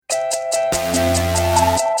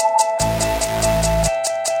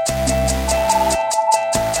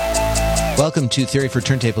Welcome to Theory for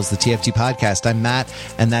Turntables, the TFT podcast. I'm Matt,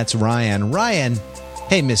 and that's Ryan. Ryan,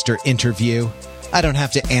 hey, Mr. Interview. I don't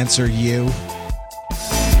have to answer you.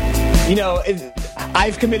 You know,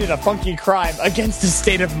 I've committed a funky crime against the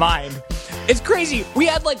state of mind. It's crazy. We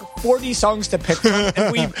had like 40 songs to pick from,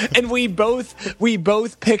 and we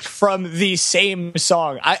both picked from the same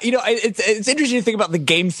song. It's interesting to think about the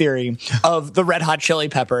game theory of the Red Hot Chili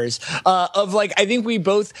Peppers. I think we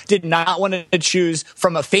both did not want to choose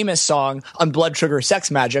from a famous song on Blood Sugar Sex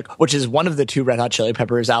Magic, which is one of the two Red Hot Chili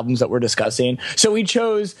Peppers albums that we're discussing. So we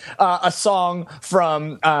chose a song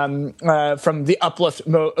from the Uplift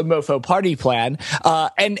Mofo Party Plan,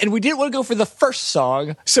 and we didn't want to go for the first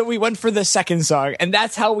song, so we went for the second song, and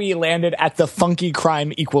that's how we landed at the funky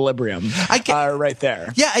crime equilibrium. Right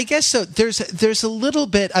there. Yeah, I guess so. There's a little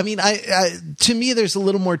bit. I mean, to me, there's a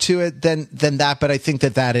little more to it than that, but I think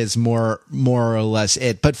that is more or less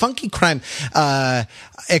it. But funky crime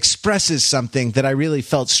expresses something that I really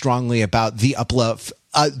felt strongly about the Uplift.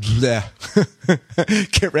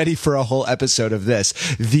 Get ready for a whole episode of this.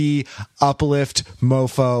 The Uplift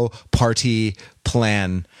Mofo Party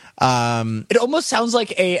Plan. It almost sounds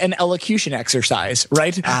like an elocution exercise,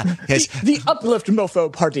 right? Yes. The Uplift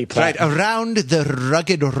Mofo Party Plan. Right, around the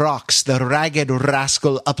rugged rocks, the ragged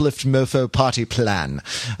rascal Uplift Mofo Party Plan.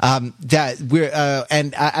 As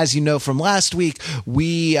you know from last week,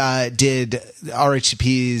 we did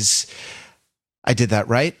RHCP's. I did that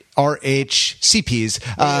right. RHCP's,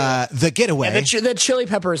 The Getaway. And the Chili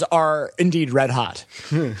Peppers are indeed red hot.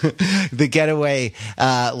 The Getaway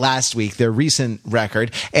last week, their recent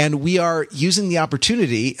record. And we are using the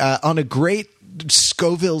opportunity on a great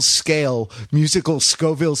Scoville scale, musical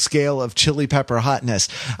Scoville scale of chili pepper hotness,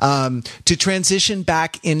 to transition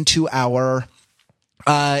back into our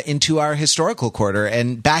historical quarter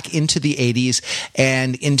and back into the 80s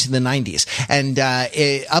and into the 90s. And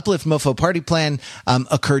Uplift Mofo Party Plan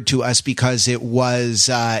occurred to us because it lands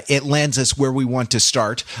us where we want to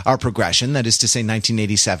start our progression, that is to say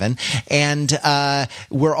 1987. And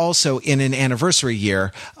we're also in an anniversary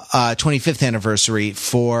year, 25th anniversary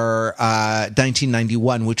for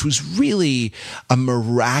 1991, which was really a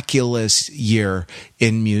miraculous year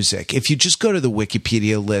in music. If you just go to the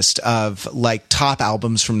Wikipedia list of like top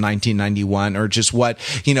albums from 1991, or just what,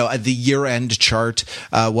 the year-end chart,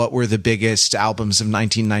 what were the biggest albums of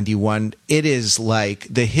 1991, it is like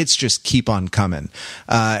the hits just keep on coming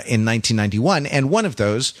in 1991. And one of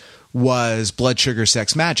those was Blood Sugar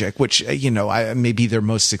Sex Magic, which, may be their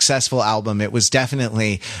most successful album. It was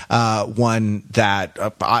definitely one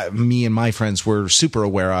that me and my friends were super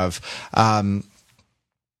aware of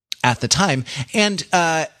at the time. And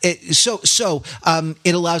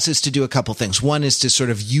it allows us to do a couple things. One is to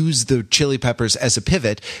sort of use the Chili Peppers as a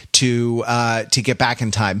pivot to get back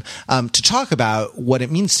in time, to talk about what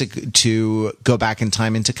it means to go back in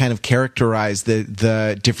time and to kind of characterize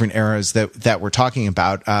the different eras that we're talking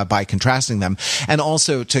about by contrasting them, and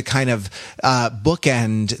also to kind of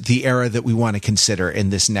bookend the era that we want to consider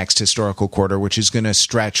in this next historical quarter, which is going to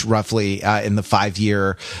stretch roughly in the 5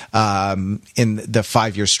 year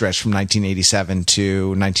stretch from 1987 to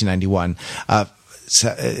 1991.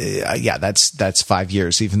 That's 5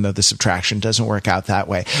 years, even though the subtraction doesn't work out that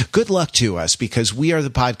way. Good luck to us, because we are the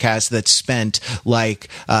podcast that spent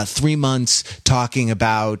 3 months talking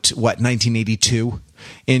about 1982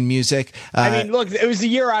 in music. Look, it was the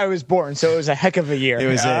year I was born, so it was a heck of a year. It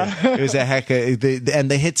was a heck of, and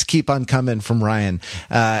the hits keep on coming from Ryan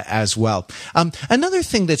as well. Another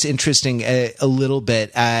thing that's interesting a little bit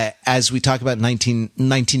as we talk about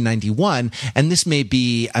 1991, and this may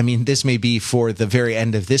be for the very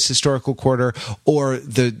end of this historical quarter or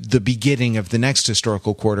the beginning of the next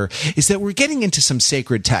historical quarter, is that we're getting into some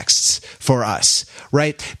sacred texts for us,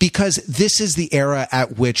 right? Because this is the era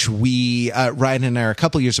at which we, Ryan and I are a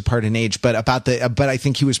couple years apart in age, but I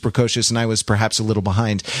think he was precocious and I was perhaps a little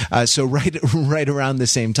behind. So right around the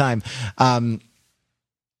same time,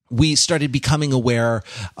 we started becoming aware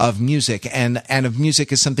of music, and of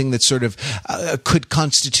music as something that sort of could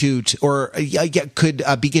constitute could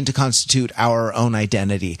begin to constitute our own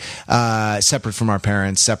identity, separate from our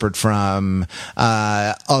parents, separate from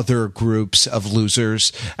other groups of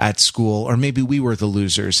losers at school, or maybe we were the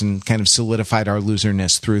losers and kind of solidified our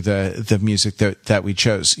loserness through the music that we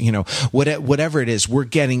chose. Whatever it is, we're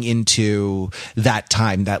getting into that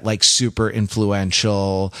time, that super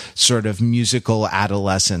influential sort of musical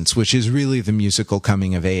adolescence, which is really the musical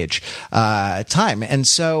coming of age time. And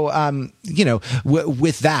so,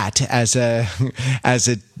 with that as a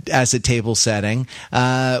as a table setting,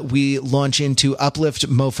 we launch into Uplift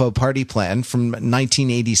Mofo Party Plan from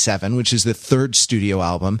 1987, which is the third studio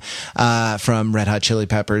album from Red Hot Chili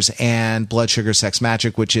Peppers, and Blood Sugar Sex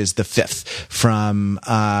Magic, which is the fifth from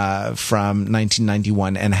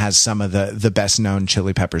 1991, and has some of the best known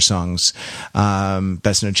Chili Pepper songs, on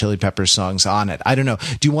it. I don't know.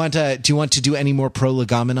 Do you want to do any more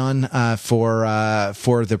prolegomenon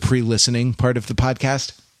for the pre-listening part of the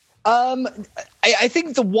podcast? I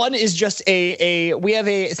think the one is just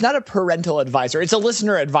it's not a parental advisor, it's a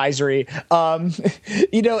listener advisory. I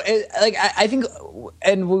think,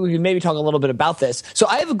 and we can maybe talk a little bit about this. So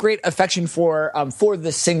I have a great affection for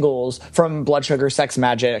the singles from Blood Sugar Sex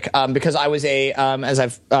Magic, because I was as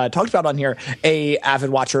I've talked about on here, a avid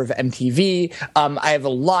watcher of MTV. I have a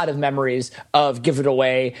lot of memories of Give It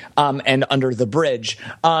Away, and Under the Bridge.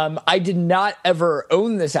 I did not ever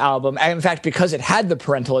own this album. In fact, because it had the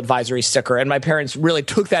parental advisory sticker, and my parents really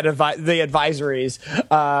took that the advisories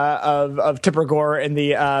of Tipper Gore and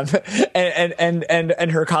the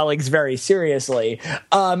and her colleagues very seriously,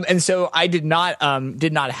 and so I did not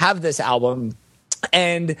have this album.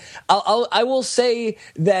 And I will say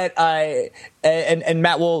that and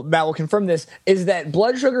Matt will confirm this, is that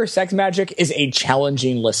Blood Sugar Sex Magic is a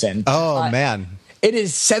challenging listen. Oh man, it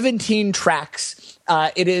is 17 tracks.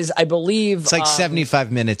 It is, I believe, it's like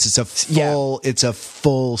 75 minutes. It's a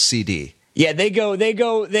full CD. Yeah, they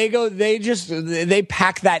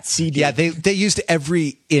pack that CD. Yeah, they used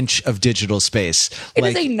every inch of digital space. It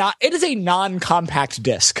is a non-compact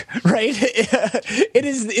disc, right? It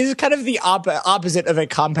is kind of the opposite of a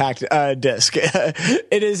compact disc.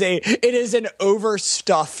 It is an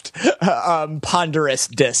overstuffed, ponderous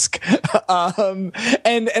disc. And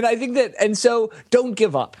I think that, and so don't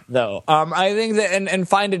give up though. I think that, and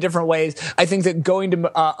find a different ways. I think that going to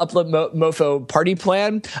Uplift Mofo Party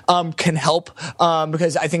Plan can help,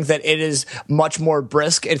 because I think that it is much more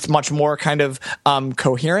brisk. It's much more kind of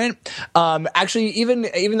coherent. Actually, even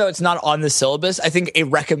though it's not on the syllabus, I think a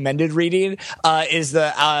recommended reading is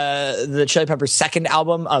the Chili Peppers' second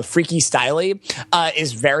album, Freaky Styley,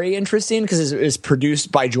 is very interesting because it's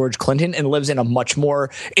produced by George Clinton and lives in a much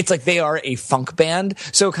more, it's like they are a funk band.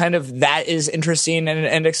 So kind of that is interesting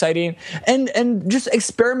and exciting. And just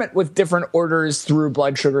experiment with different orders through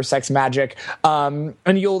Blood Sugar Sex Magic. And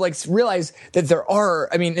you'll realize that there are,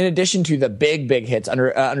 I mean, in addition to the big hits,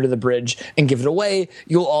 Under the Bridge and Give It Away,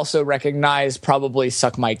 you'll also recognize probably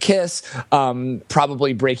Suck My Kiss,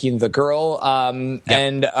 probably Breaking the Girl, and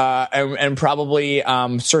probably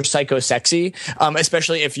Sir Psycho Sexy,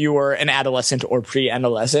 especially if you were an adolescent or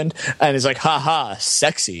pre-adolescent, and it's like, haha,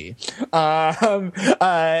 sexy.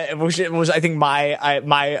 Which was, I think,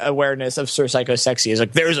 my awareness of Sir Psycho Sexy is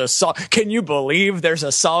like, there's a song, can you believe there's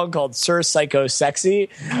a song called Sir Psycho Sexy?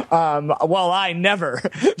 Well, I never.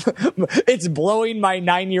 It's blowing my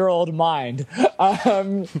 9-year-old mind.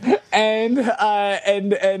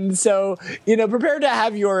 And so, prepare to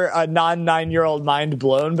have your non-9-year-old mind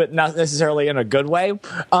blown, but not necessarily in a good way.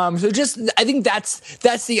 So just, I think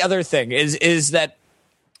that's the other thing is that,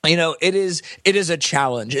 it is a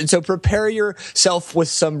challenge. And so prepare yourself with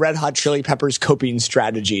some Red Hot Chili Peppers coping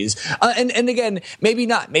strategies. And again, maybe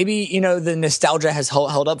not. Maybe, the nostalgia has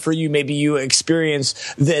held up for you. Maybe you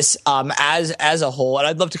experience this, as a whole. And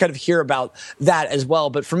I'd love to kind of hear about that as well.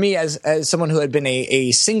 But for me, as someone who had been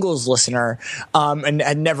a singles listener, and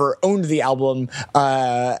had never owned the album,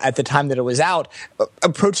 at the time that it was out,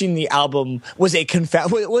 approaching the album was an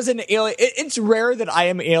alien. It's rare that I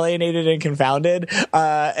am alienated and confounded.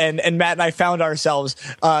 And Matt and I found ourselves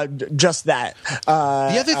just that.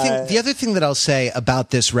 The other thing that I'll say about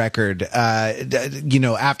this record,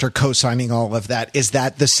 after co-signing all of that, is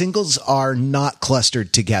that the singles are not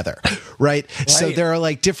clustered together, right? So there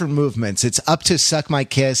are different movements. It's up to Suck My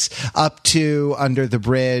Kiss, up to Under the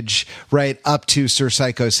Bridge, right? Up to Sir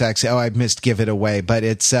Psycho Sex. Oh, I missed Give It Away, but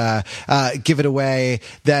it's Give It Away,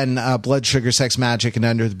 then Blood Sugar Sex Magic, and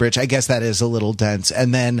Under the Bridge. I guess that is a little dense,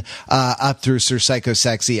 and then up through Sir Psycho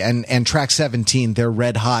Sexy, and track 17, They're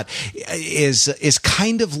Red Hot, is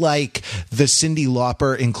kind of like the Cyndi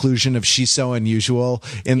Lauper inclusion of She's So Unusual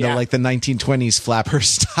in the 1920s flapper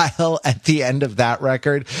style at the end of that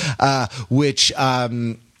record, which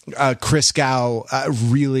Chris Gow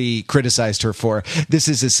really criticized her for. This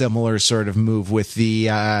is a similar sort of move with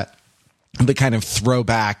the kind of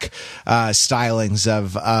throwback stylings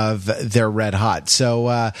of their Red Hot.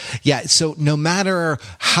 So so no matter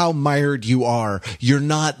how mired you are, you're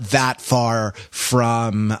not that far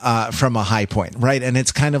from a high point, right? And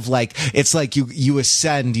it's kind of like, it's like you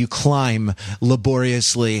ascend, you climb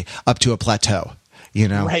laboriously up to a plateau,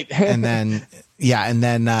 right? And then and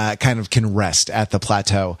then kind of can rest at the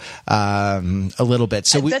plateau a little bit.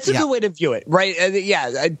 So that's a good way to view it, right?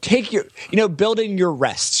 Take your, building your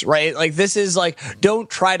rests, right? Like this is like, don't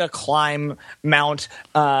try to climb Mount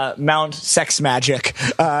Sex Magic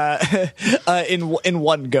in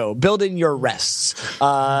one go. Build in your rests,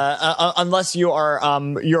 unless you're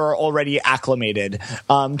already acclimated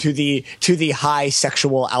to the high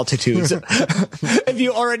sexual altitudes. If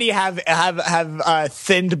you already have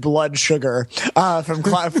thinned blood sugar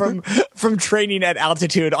from training at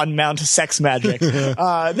altitude on Mount Sex Magic,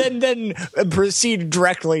 then proceed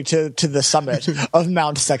directly to the summit of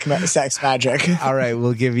Mount Sex Magic. All right,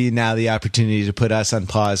 we'll give you now the opportunity to put us on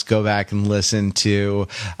pause, go back and listen to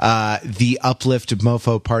the Uplift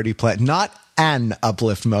Mofo Party Plan. Not an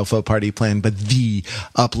Uplift Mofo Party Plan, but the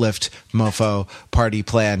Uplift Mofo Party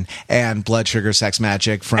Plan and Blood Sugar Sex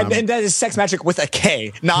Magic from... And that is Sex Magic with a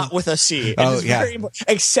K, not with a C.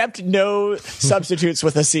 Except no substitutes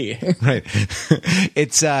with a C. Right.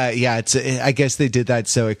 It's I guess they did that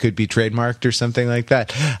so it could be trademarked or something like that.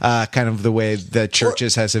 Kind of the way the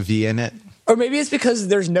Churches has a V in it. Or maybe it's because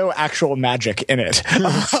there's no actual magic in it.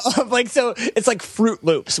 So it's like Fruit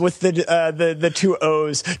Loops with the two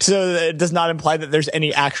O's, so that it does not imply that there's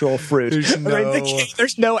any actual fruit.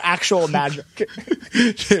 There's no actual magic.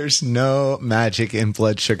 There's no magic in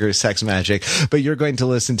Blood Sugar Sex Magic. But you're going to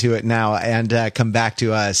listen to it now and come back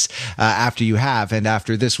to us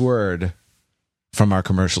after this word from our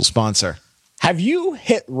commercial sponsor. Have you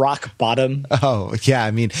hit rock bottom? Oh, yeah.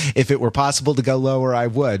 I mean, if it were possible to go lower, I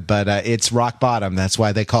would, but it's rock bottom. That's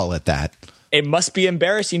why they call it that. It must be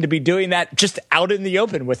embarrassing to be doing that just out in the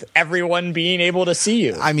open with everyone being able to see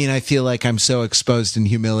you. I mean, I feel like I'm so exposed and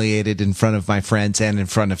humiliated in front of my friends and in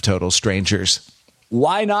front of total strangers.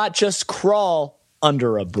 Why not just crawl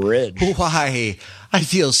under a bridge? Why? I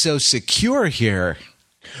feel so secure here.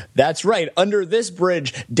 That's right. Under this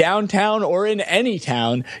bridge, downtown or in any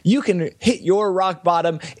town, you can hit your rock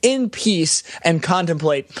bottom in peace and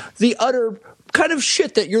contemplate the utter kind of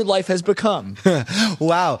shit that your life has become.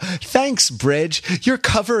 Wow. Thanks, Bridge. You're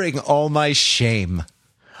covering all my shame.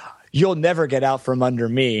 You'll never get out from under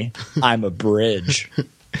me. I'm a bridge.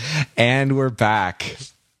 And we're back.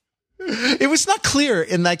 It was not clear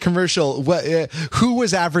in that commercial who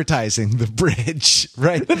was advertising the bridge,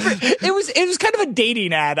 right? It was kind of a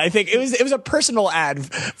dating ad. I think it was a personal ad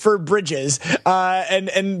for bridges,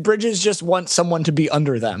 and bridges just want someone to be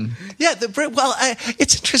under them. Yeah,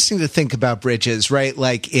 it's interesting to think about bridges, right?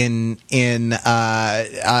 Like in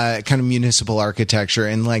kind of municipal architecture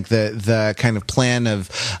and like the kind of plan of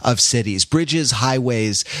cities, bridges,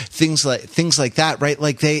 highways, things like that, right?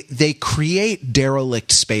 Like they create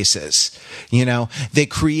derelict spaces. They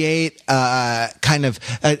create kind of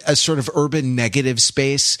a sort of urban negative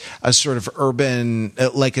space, a sort of urban,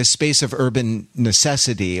 like a space of urban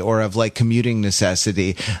necessity or of like commuting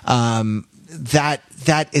necessity. That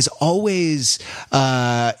is always,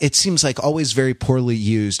 it seems like always very poorly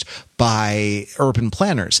used by urban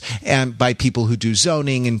planners and by people who do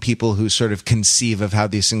zoning and people who sort of conceive of how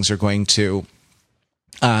these things are going to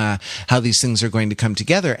come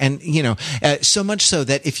together. And, so much so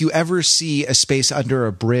that if you ever see a space under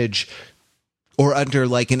a bridge or under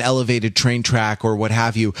like an elevated train track or what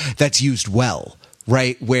have you, that's used well.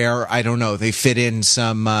 Right, where, I don't know, they fit in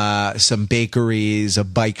some bakeries, a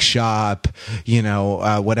bike shop,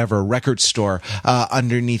 whatever, record store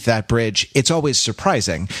underneath that bridge. It's always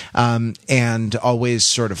surprising and always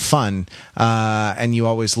sort of fun, and you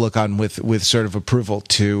always look on with sort of approval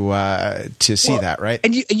to see that, right?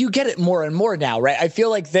 And you get it more and more now, right? I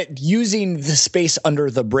feel like that using the space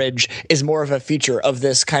under the bridge is more of a feature of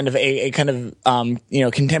this kind of a kind of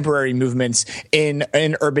contemporary movements in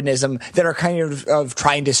urbanism that are kind of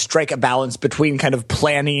trying to strike a balance between kind of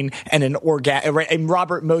planning and and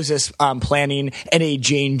Robert Moses planning and a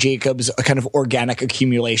Jane Jacobs kind of organic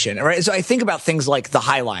accumulation, right? So I think about things like the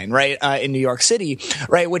High Line, right, in New York City,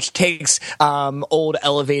 right, which takes old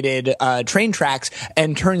elevated train tracks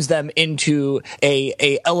and turns them into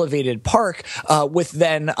a elevated park with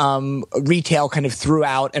then retail kind of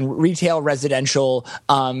throughout and retail, residential,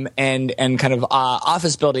 and kind of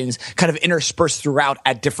office buildings kind of interspersed throughout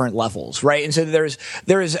at different levels, right? And so there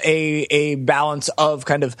is a balance of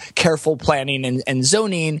kind of careful planning and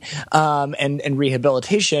zoning and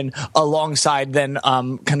rehabilitation alongside then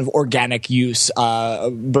kind of organic use,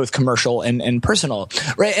 both commercial and personal,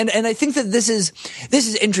 right? And I think that this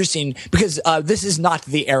is interesting because this is not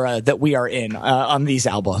the era that we are in on these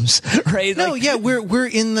albums, right? No, yeah,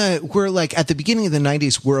 we're like at the beginning of the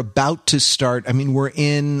 90s. We're about to start. I mean, we're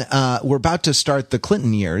about to start the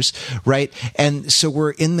Clinton years, right? And so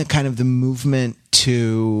we're in the kind of the movement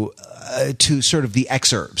development to sort of the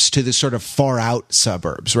exurbs, to the sort of far out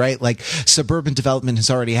suburbs, right? Like suburban development has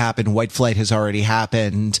already happened. White flight has already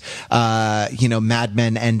happened. Mad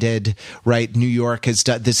Men ended, right? New York has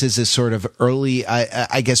done, this is a sort of early,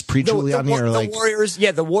 I guess pre-Giuliani or like. Warriors,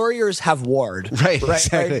 yeah, the Warriors have warred. Right,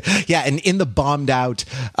 exactly. Right? Yeah. And in the bombed out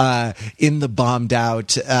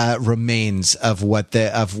remains of what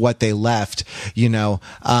they left,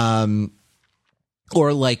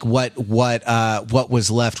 or like what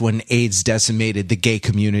was left when AIDS decimated the gay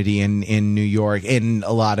community in New York, in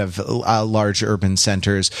a lot of large urban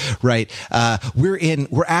centers, right?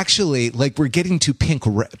 We're actually like, we're getting to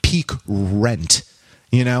peak rent.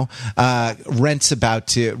 Rent's about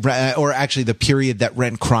to, or actually the period that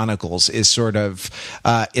Rent chronicles is sort of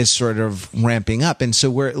ramping up. And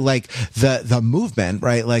so we're like the movement,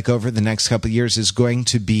 right? Like over the next couple of years is going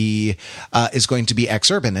to be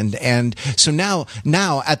ex-urban. And so now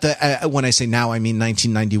at when I say now, I mean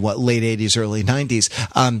 1990, late 80s, early 90s,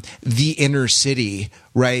 the inner city,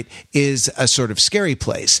 right, is a sort of scary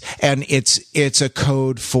place. And it's a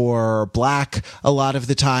code for black a lot of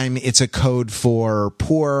the time. It's a code for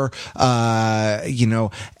poor,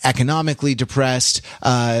 economically depressed,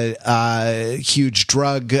 huge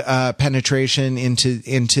drug penetration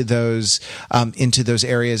into those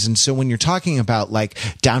areas. And so when you're talking about like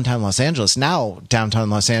downtown Los Angeles, now downtown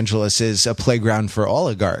Los Angeles is a playground for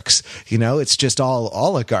oligarchs. It's just all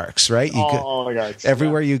oligarchs, right? Oligarchs.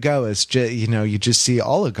 Everywhere you go is just, you just see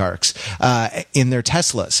oligarchs in their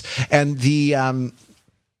Teslas. And the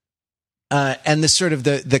sort of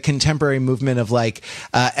the contemporary movement of like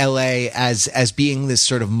LA as being this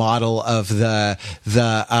sort of model of the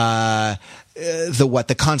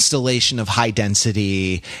constellation of high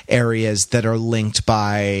density areas that are linked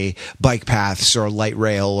by bike paths or light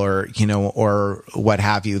rail or what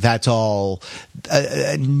have you. That's all.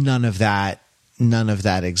 None of that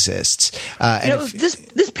exists.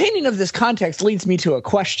 This painting of this context leads me to a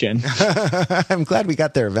question. I'm glad we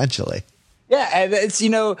got there eventually. Yeah, and it's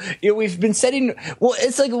we've been setting. Well,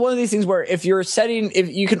 it's like one of these things where if you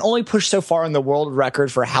can only push so far on the world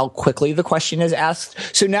record for how quickly the question is asked.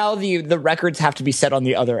 So now the records have to be set on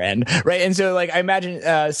the other end, right? And so like I imagine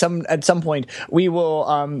at some point we will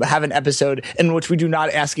have an episode in which we do not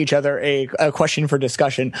ask each other a question for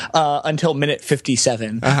discussion until minute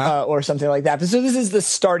 57 or something like that. But so this is the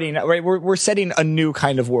starting, right? We're setting a new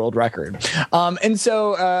kind of world record, and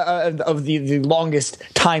so of the longest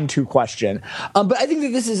time to question. But I think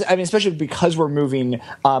that this is, especially because we're moving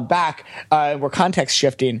back, we're context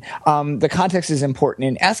shifting. The context is important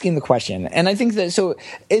in asking the question. And I think that, so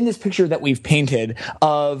in this picture that we've painted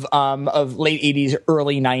of late 80s,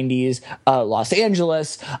 early 90s, Los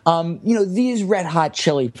Angeles, these Red Hot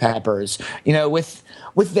Chili Peppers,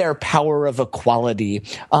 with their power of equality,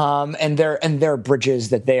 and their bridges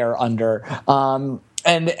that they are under,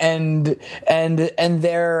 and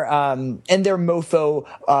their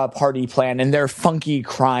Mofo party plan and their funky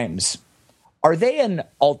crimes. Are they an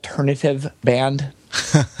alternative band?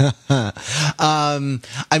 I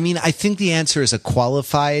think the answer is a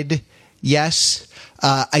qualified yes.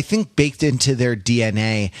 I think baked into their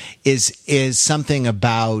DNA is something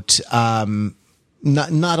about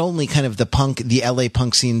not only kind of the LA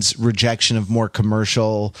punk scene's rejection of more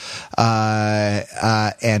commercial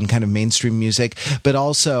and kind of mainstream music, but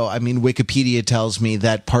also, Wikipedia tells me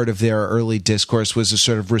that part of their early discourse was a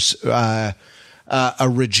sort of a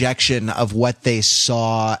rejection of what they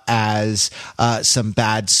saw as some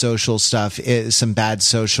bad social stuff, some bad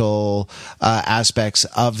social aspects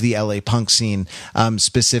of the LA punk scene,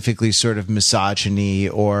 specifically sort of misogyny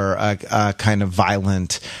or a kind of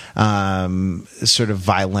violent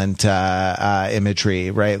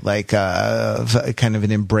imagery, right? Like kind of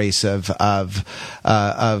an embrace of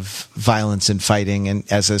violence and fighting, and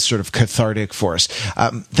as a sort of cathartic force.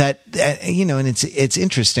 And it's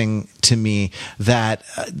interesting to me that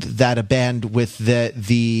a band with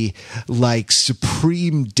the like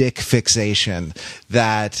supreme dick fixation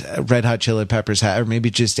that Red Hot Chili Peppers had, or maybe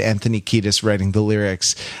just Anthony Kiedis writing the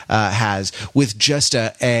lyrics has, with just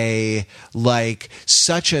a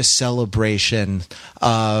such a celebration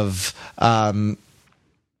of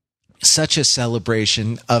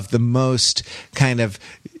the most kind of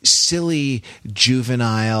silly,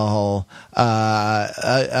 juvenile,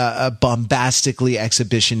 bombastically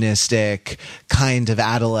exhibitionistic kind of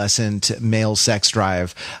adolescent male sex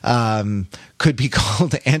drive, could be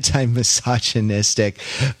called anti-misogynistic,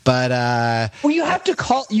 but well, you have to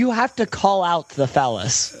call out the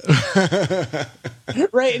phallus,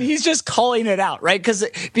 right? And he's just calling it out, right?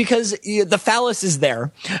 Because the phallus is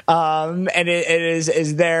there, and it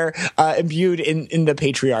is there imbued in the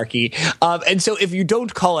patriarchy. And so if you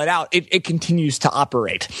don't call it out, it continues to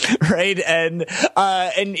operate, right? And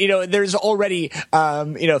there's already,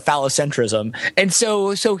 phallocentrism. And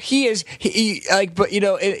so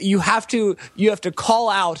you have to call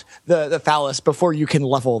out the phallus before you can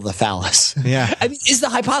level the phallus. Yeah. I mean, is the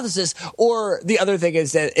hypothesis, or the other thing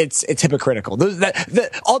is that it's hypocritical. The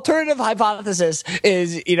alternative hypothesis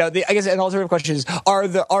is, I guess an alternative question is, are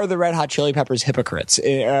the Red Hot Chili Peppers hypocrites,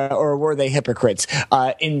 or were they hypocrites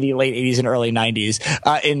in the late 80s and early 90s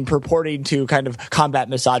in purporting to kind of combat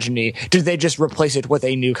misogyny? Did they just replace it with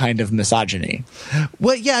a new kind of misogyny?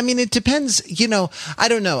 Well, yeah, I mean, it depends. I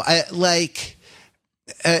don't know.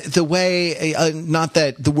 The way, not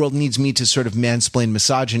that the world needs me to sort of mansplain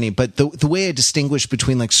misogyny, but the way I distinguish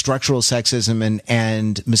between like structural sexism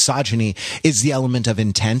and misogyny is the element of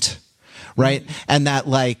intent. Right. And that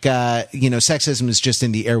sexism is just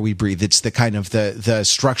in the air we breathe. It's the kind of the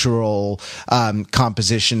structural,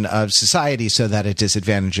 composition of society so that it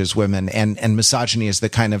disadvantages women. And misogyny is the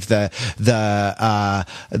kind of the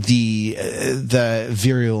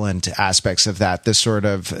virulent aspects of that, the sort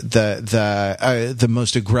of the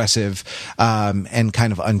most aggressive, and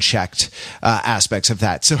kind of unchecked, aspects of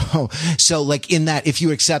that. So like in that, if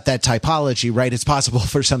you accept that typology, right, it's possible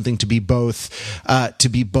for something to be both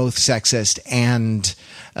sexist and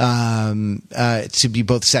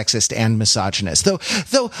misogynist,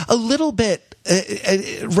 though a little bit,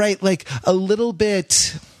 right, like a little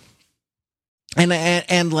bit.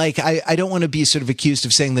 And like, I don't want to be sort of accused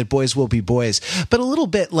of saying that boys will be boys, but a little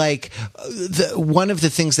bit like one of the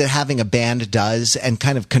things that having a band does and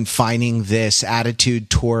kind of confining this attitude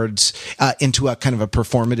towards, into a kind of a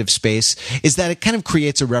performative space is that it kind of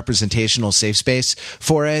creates a representational safe space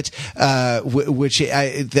for it,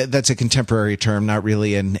 that's a contemporary term, not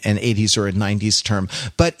really an 80s or a 90s term,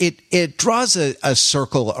 but it draws a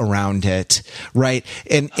circle around it, right?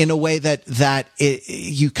 In a way that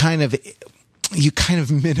you kind of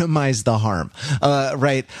minimize the harm,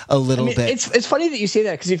 right? A little bit. It's funny that you say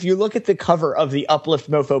that, because if you look at the cover of the Uplift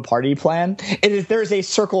Mofo party plan, there's a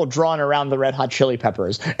circle drawn around the Red Hot Chili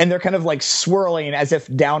Peppers, and they're kind of like swirling as if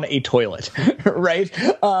down a toilet, right?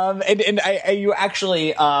 I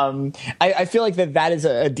feel like that is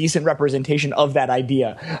a decent representation of that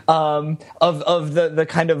idea, of the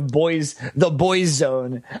kind of the boys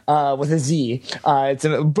zone, with a Z. It's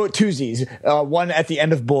two Z's, one at the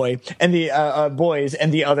end of boy, and the boys,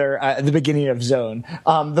 and the other at the beginning of zone.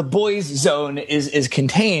 The boys zone is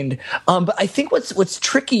contained, but I think what's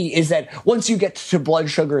tricky is that once you get to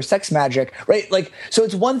Blood Sugar Sex Magic, right? Like, so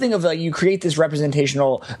it's one thing of like you create this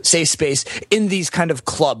representational safe space in these kind of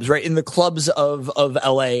clubs, right? In the clubs of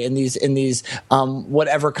LA, in these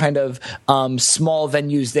whatever kind of small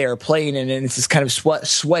venues they are playing in, and it's this kind of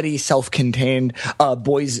sweaty, self-contained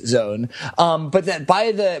boys zone. But that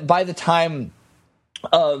by the time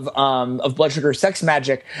of Blood Sugar Sex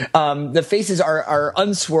Magic, the faces are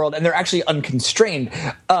unswirled and they're actually unconstrained.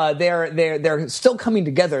 They're still coming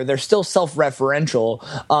together. They're still self-referential,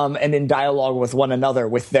 and in dialogue with one another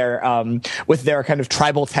with their kind of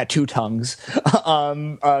tribal tattoo tongues,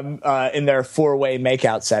 in their 4-way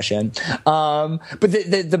makeout session. But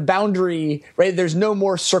the boundary, right? There's no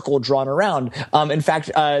more circle drawn around. In fact,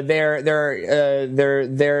 they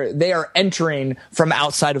are entering from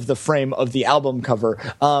outside of the frame of the album cover,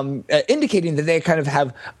 indicating that they kind of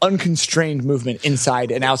have unconstrained movement inside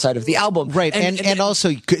and outside of the album. Right. And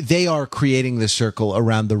also they are creating the circle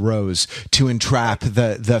around the rose to entrap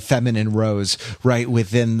the feminine rose, right,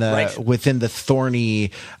 within the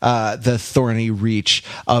thorny reach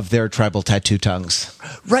of their tribal tattoo tongues.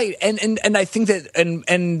 Right. And I think that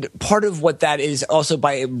and part of what that is also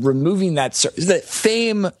by removing that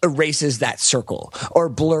fame erases that circle or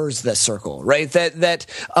blurs the circle, right? That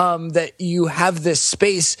you have this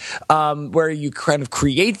space where you kind of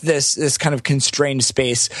create this kind of constrained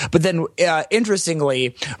space, but then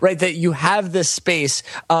interestingly, right, that you have this space,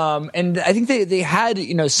 and I think they had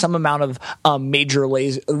some amount of major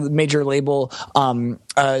label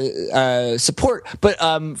support, but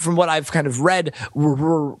from what I've kind of read,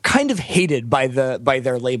 were kind of hated by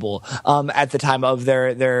their label at the time of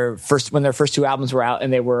their first 2 albums were out,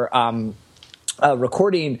 and they were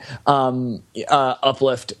recording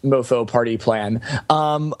Uplift Mofo Party Plan,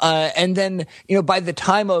 and then by the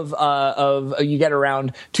time of you get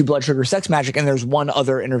around to Blood Sugar Sex Magic, and there's one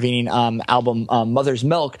other intervening album, Mother's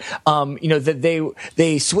Milk, that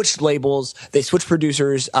they switched labels, they switched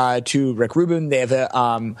producers to Rick Rubin. They have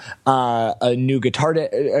a new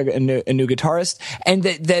guitarist, and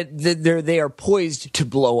that they are poised to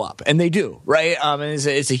blow up, and they do, right? And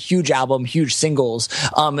it's a huge album, huge singles,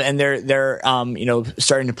 and they're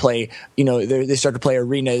starting to play, they start to play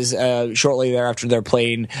arenas shortly thereafter. They're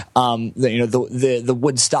playing the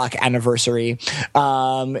Woodstock anniversary,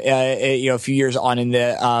 a few years on in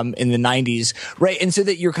the 90s, right? And so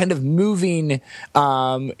that you're kind of moving.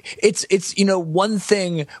 It's one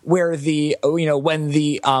thing where when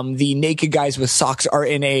the naked guys with socks are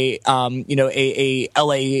in a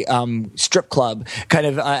LA strip club, kind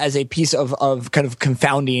of as a piece of kind of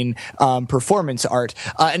confounding performance art,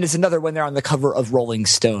 and it's another when they're on the cover of Rolling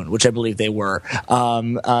Stone, which I believe they were,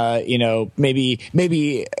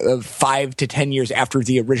 maybe 5 to 10 years after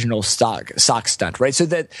the original sock stunt, right? So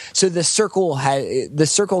the circle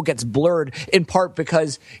gets blurred in part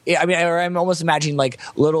because I'm almost imagining like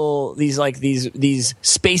these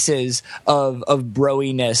spaces of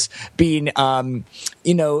broiness being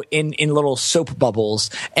in little soap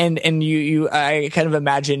bubbles, and I kind of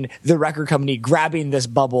imagine the record company grabbing this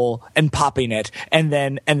bubble and popping it, and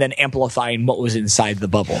then amplifying what was inside the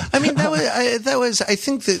bubble. I mean, that was I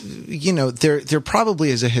think that there probably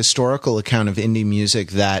is a historical account of indie music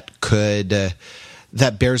that could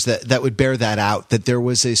that would bear that out, that there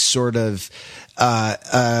was a sort of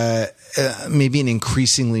maybe an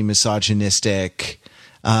increasingly misogynistic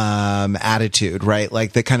attitude, right?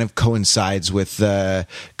 Like that kind of coincides with the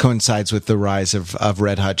rise of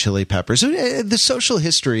Red Hot Chili Peppers. The social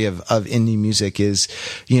history of indie music is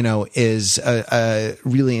a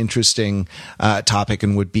really interesting topic,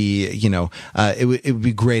 and would be it would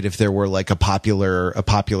be great if there were like a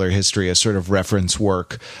popular history, a sort of reference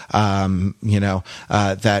work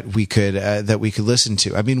that we could listen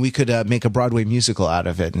to. I mean, we could make a Broadway musical out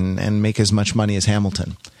of it and make as much money as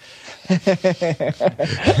Hamilton.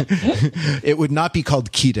 It would not be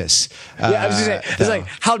called Ketis. I was gonna say, it's like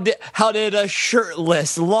how did a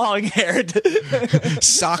shirtless, long-haired,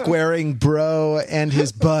 sock-wearing bro and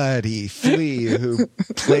his buddy Flea, who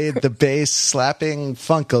played the bass slapping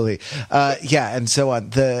funkily, and so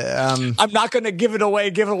on. I'm not going to give away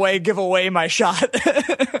my shot.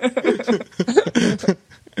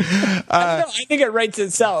 I think it writes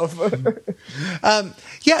itself.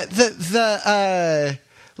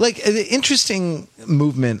 Like the interesting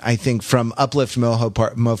movement, I think, from Uplift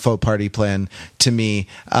Mofo Party Plan to me.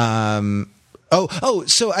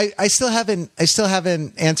 So I still haven't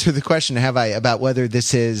answered the question, have I, about whether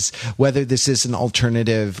this is an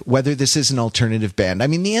alternative band. I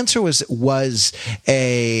mean, the answer was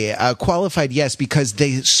a qualified yes, because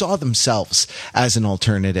they saw themselves as an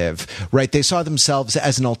alternative, right? They saw themselves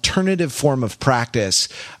as an alternative form of practice,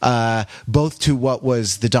 both to what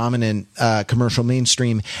was the dominant commercial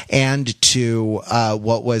mainstream and to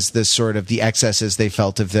what was the sort of the excesses they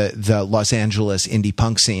felt of the Los Angeles indie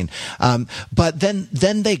punk scene. But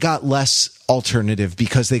then they got less alternative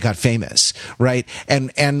because they got famous, right?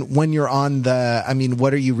 And when you're on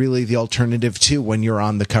what are you really the alternative to when you're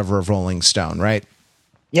on the cover of Rolling Stone, right?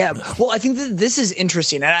 Yeah, well, I think that this is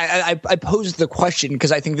interesting, and I posed the question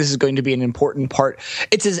because I think this is going to be an important part.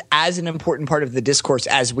 It's as an important part of the discourse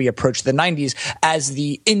as we approach the 90s as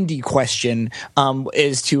the indie question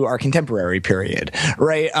is to our contemporary period,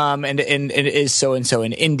 right? And it is so and so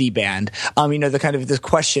an indie band. The kind of this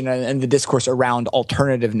question and the discourse around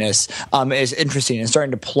alternativeness is interesting and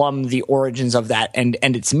starting to plumb the origins of that and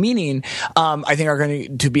its meaning. I think are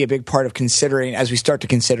going to be a big part of considering as we start to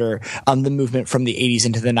consider the movement from the 80s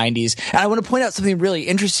into the 90s. And I want to point out something really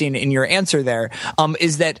interesting in your answer there,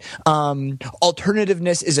 is that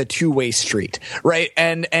alternativeness is a two-way street, right?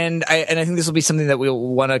 And I think this will be something that we'll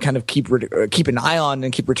want to kind of keep an eye on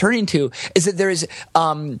and keep returning to, is that there is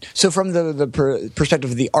so from the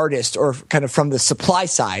perspective of the artist, or kind of from the supply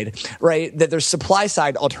side, right, that there's supply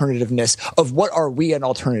side alternativeness of what are we an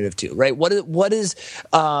alternative to, right? What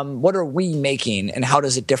are we making, and how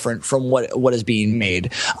does it different from what is being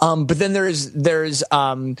made? But then there's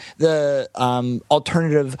the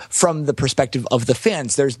alternative from the perspective of the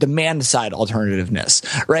fans. There's demand side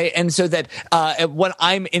alternativeness, right? And so that when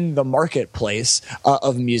I'm in the marketplace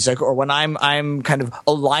of music, or when I'm kind of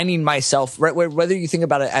aligning myself, right, whether you think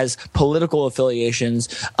about it as political affiliations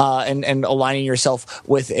and aligning yourself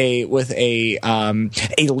with a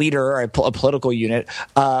leader, or a political unit,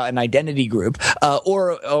 an identity group,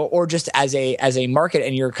 or just as a market,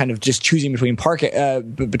 and you're kind of just choosing between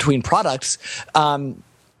products.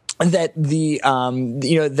 that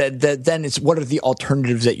that then it's what are the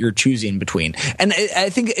alternatives that you're choosing between, and I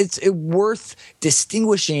think it's worth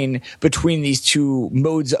distinguishing between these two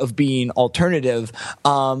modes of being alternative,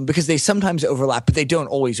 because they sometimes overlap, but they don't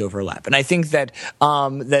always overlap. And I think that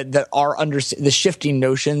that our the shifting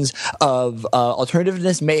notions of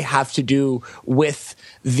alternativeness may have to do with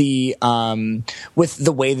the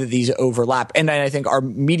way that these overlap, and I think are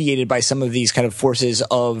mediated by some of these kind of forces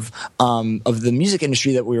of the music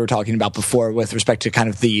industry that we were talking about before, with respect to kind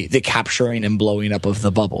of the capturing and blowing up of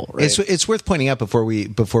the bubble. Right? It's worth pointing out before we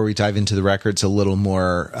dive into the records a little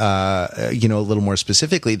more, a little more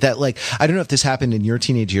specifically, that like I don't know if this happened in your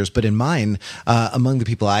teenage years, but in mine, among the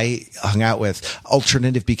people I hung out with,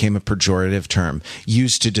 alternative became a pejorative term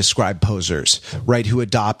used to describe posers, right? Who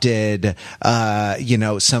adopted,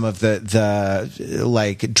 some of the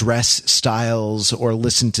like dress styles or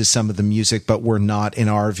listened to some of the music, but were not, in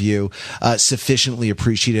our view, sufficiently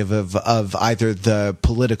appreciative of either the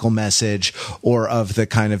political message or of the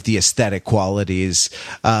kind of the aesthetic qualities.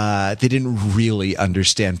 They didn't really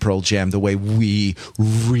understand Pearl Jam the way we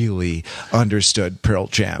really understood Pearl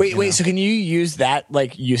Jam. Wait. So can you use that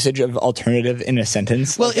like usage of alternative in a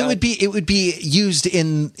sentence? Well, like it would be used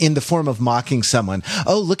in the form of mocking someone.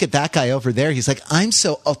 Oh, look at that guy over there. He's like, I'm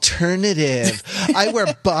so alternative. I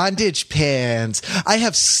wear bondage pants. I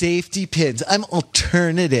have safety pins. I'm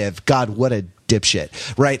alternative. God, what a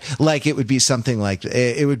dipshit, right? Like it would be something like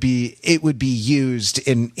it would be used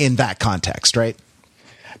in that context, right?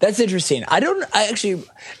 That's interesting.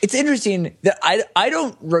 It's interesting that I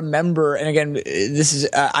don't remember, and again, this is,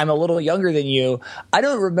 I'm a little younger than you. I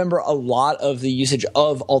don't remember a lot of the usage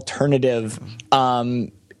of alternative,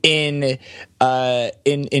 in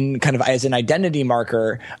kind of as an identity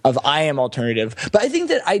marker of I am alternative. But I think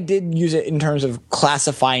that I did use it in terms of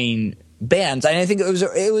classifying bands, and I think it was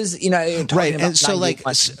right. And so like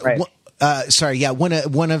right.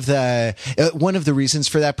 One of the reasons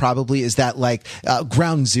for that probably is that like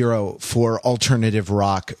ground zero for alternative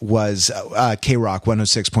rock was K-Rock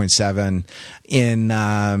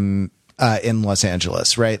 106.7 in Los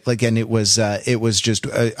Angeles, right? Like, and it was just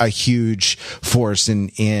a huge force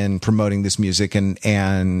in promoting this music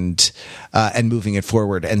and moving it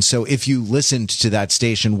forward. And so if you listened to that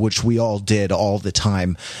station, which we all did all the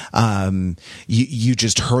time, you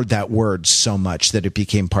just heard that word so much that it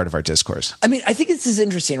became part of our discourse. I mean, I think this is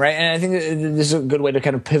interesting, right? And I think this is a good way to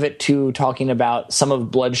kind of pivot to talking about some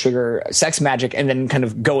of Blood Sugar Sex Magik, and then kind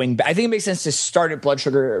of going back. I think it makes sense to start at Blood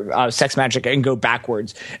Sugar Sex Magik and go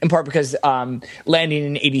backwards, in part because landing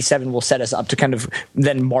in 87 will set us up to kind of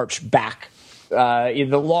then march back,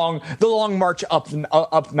 the long march up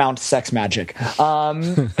Mount Sex Magik,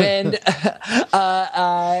 and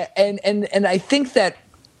I think that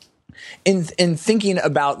in thinking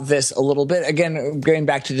about this a little bit, again, going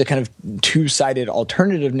back to the kind of two-sided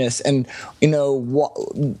alternativeness, and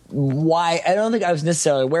why I don't think I was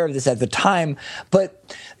necessarily aware of this at the time, but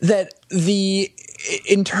that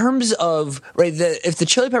in terms of if the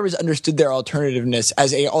Chili Peppers understood their alternativeness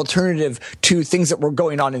as a alternative to things that were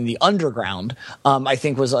going on in the underground, I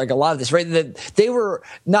think was like a lot of this, right? That they were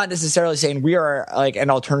not necessarily saying we are like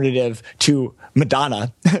an alternative to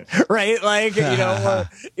Madonna, right? Like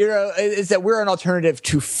it's that we're an alternative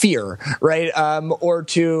to Fear, right? Or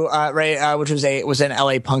to which was an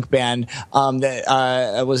LA punk band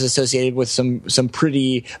that was associated with some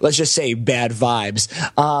pretty, let's just say, bad vibes.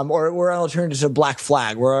 Or we're an alternative to Black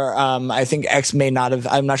Flag, where I think X may not have.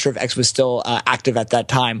 I'm not sure if X was still active at that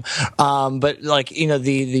time, but like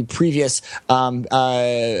the previous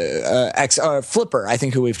X Flipper, I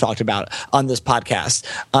think, who we've talked about on this podcast.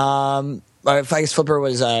 I guess Flipper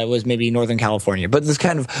was maybe Northern California, but this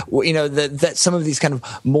kind of that some of these kind of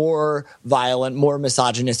more violent, more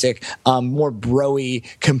misogynistic, more bro-y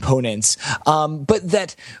components, but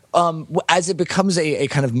that as it becomes a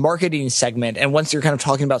kind of marketing segment, and once you're kind of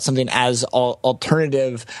talking about something as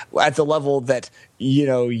alternative at the level that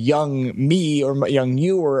young me or young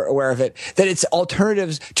you were aware of it, that it's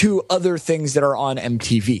alternatives to other things that are on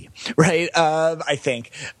MTV, right? I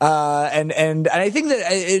think, and I think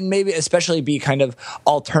that it maybe especially be kind of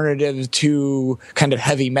alternative to kind of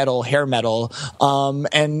heavy metal, hair metal,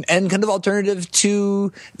 and kind of alternative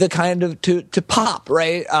to the kind of to pop,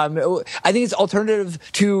 right? I think it's alternative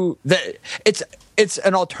to it's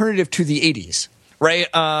an alternative to the 80s. right?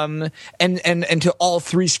 And to all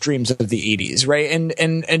three streams of the 80s, right? And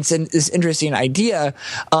it's this interesting idea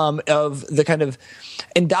of the kind of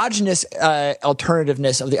endogenous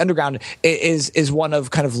alternativeness of the underground is one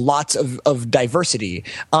of kind of lots of diversity.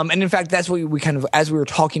 And in fact, that's what we kind of, as we were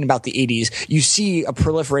talking about the 80s, you see a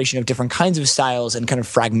proliferation of different kinds of styles and kind of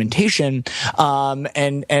fragmentation.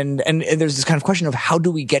 And there's this kind of question of how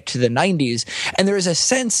do we get to the 90s? And there is a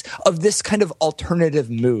sense of this kind of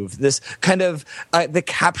alternative move, this kind of the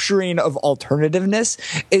capturing of alternativeness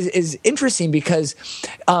is interesting because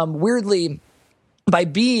weirdly, by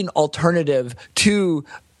being alternative to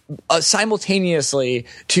simultaneously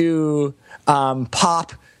to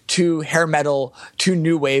pop, to hair metal, to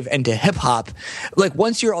new wave, and to hip hop, like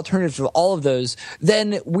once you're alternative to all of those,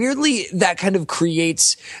 then weirdly that kind of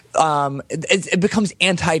creates it becomes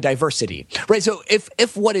anti-diversity, right? So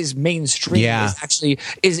if what is mainstream is actually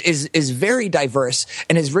is very diverse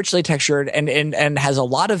and is richly textured and has a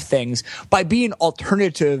lot of things, by being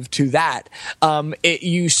alternative to that,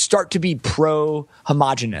 you start to be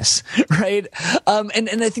pro-homogenous, right?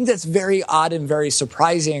 And I think that's very odd and very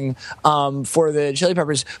surprising for the Chili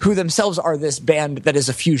Peppers, who themselves are this band that is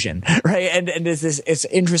a fusion, right? And is this it's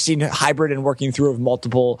interesting hybrid and working through of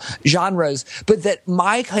multiple genres, but that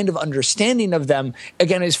my kind of understanding of them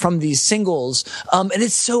again is from these singles, and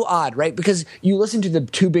it's so odd, right? Because you listen to the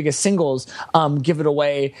two biggest singles, "Give It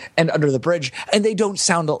Away" and "Under the Bridge," and they don't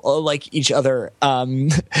sound like each other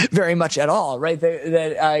very much at all, right?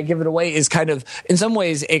 That "Give It Away" is kind of in some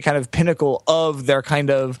ways a kind of pinnacle of their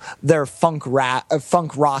funk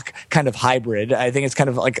rock kind of hybrid. I think it's kind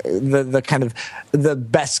of like the kind of the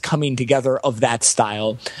best coming together of that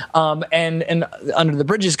style. And "Under the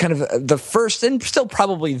Bridge" is kind of the first and still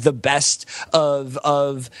probably the best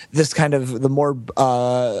of this kind of the more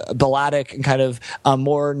balladic and kind of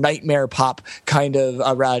more nightmare pop kind of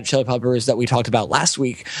Red Hot Chili Peppers that we talked about last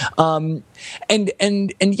week. And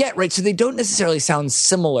yet, right, so they don't necessarily sound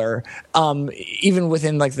similar, even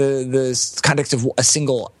within like the context of a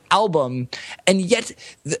single album, and yet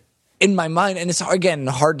in my mind, and it's again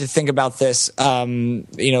hard to think about this, but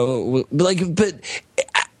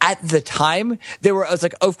at the time, I was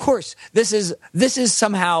like, of course, this is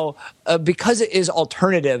somehow because it is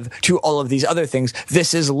alternative to all of these other things.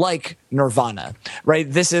 This is like Nirvana,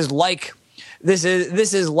 right? This is like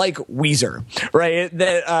Weezer, right?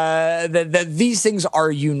 That these things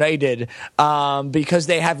are united because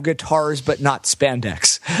they have guitars but not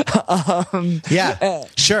spandex.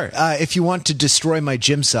 Sure. If you want to destroy my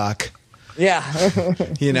gym sock, yeah.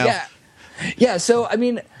 So I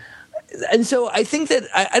mean, and so I think that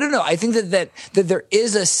I don't know. I think that there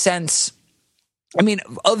is a sense. I mean,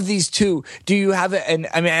 of these two, do you have an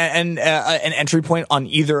entry point on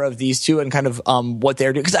either of these two and kind of what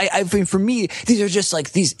they're doing? Because I mean, for me, these are just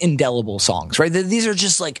like these indelible songs, right? These are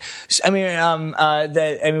just like,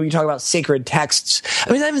 we talk about sacred texts.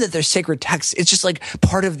 I mean, not even that they're sacred texts. It's just like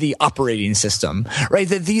part of the operating system, right?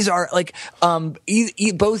 That these are like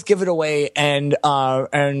both "Give It Away" and I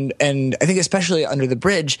think especially "Under the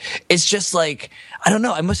Bridge." It's just like, I don't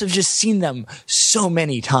know. I must have just seen them so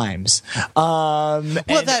many times.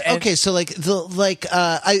 Okay. So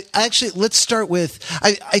I actually, let's start with,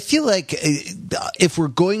 I feel like if we're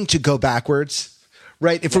going to go backwards,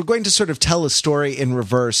 right? If we're going to sort of tell a story in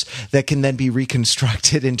reverse that can then be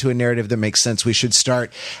reconstructed into a narrative that makes sense, we should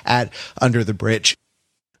start at "Under the Bridge."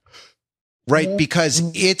 Right, because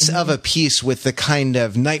it's of a piece with the kind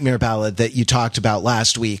of nightmare ballad that you talked about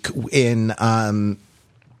last week in The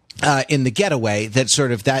Getaway, that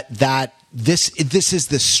sort of this is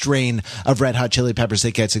the strain of Red Hot Chili Peppers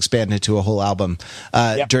that gets expanded to a whole album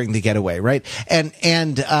during The Getaway, right? And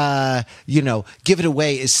 "Give It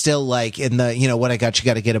Away" is still like in the, what I got, you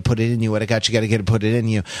got to get to put it in you. What I got, you got to get to put it in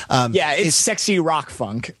you. It's sexy rock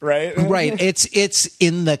funk, right? Right. It's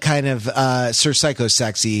in the kind of Sir Psycho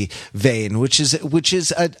Sexy vein, which is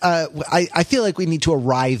I feel like we need to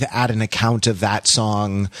arrive at an account of that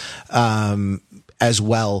song as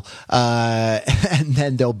well, and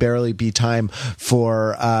then there'll barely be time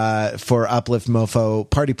for Uplift Mofo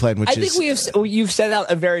Party Plan, which I think you've set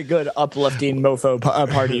out a very good uplifting Mofo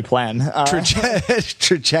party plan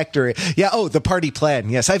trajectory. Yeah. Oh, the party plan.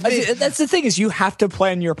 Yes, that's the thing, is you have to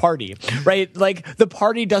plan your party, right? Like the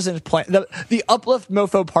party doesn't plan. The Uplift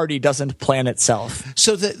Mofo party doesn't plan itself.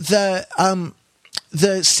 So the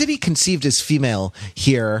city conceived as female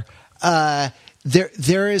here.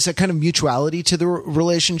 There is a kind of mutuality to the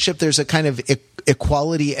relationship. There's a kind of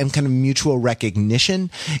equality and kind of mutual recognition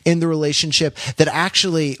in the relationship that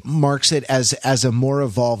actually marks it as a more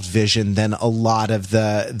evolved vision than a lot of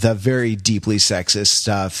the very deeply sexist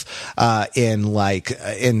stuff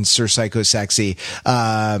in Sir Psycho Sexy,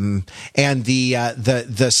 and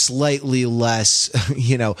the slightly less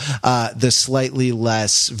the slightly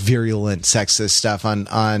less virulent sexist stuff on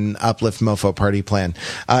Uplift Mofo Party Plan,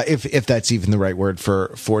 if that's even the right word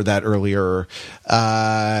for that earlier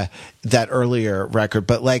record.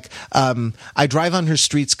 But I drive on her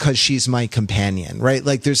streets because she's my companion, right?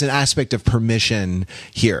 Like there's an aspect of permission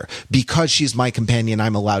here. Because she's my companion,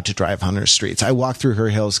 I'm allowed to drive on her streets. I walk through her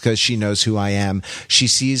hills because she knows who I am. She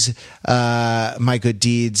sees my good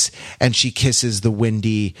deeds and she kisses the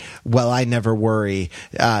windy. Well, I never worry.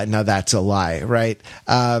 Now that's a lie, right?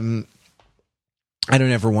 I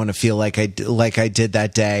don't ever want to feel like I did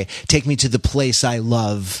that day. Take me to the place I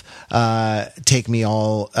love. Take me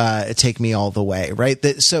all the way.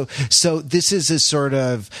 Right. So this is a sort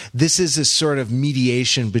of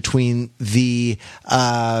mediation between the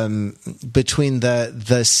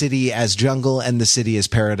city as jungle and the city as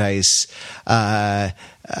paradise. The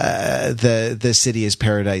city is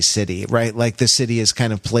paradise city, right? Like the city is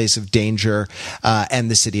kind of place of danger,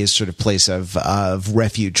 and the city is sort of place of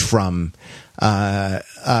refuge from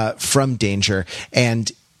danger.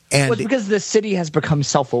 And well, it's because the city has become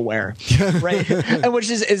self-aware, right? And which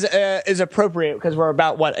is appropriate because we're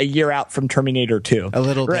about a year out from Terminator 2, a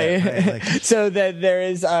little right? bit. Right? So that there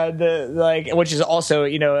is which is also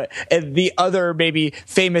the other maybe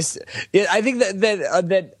famous. I think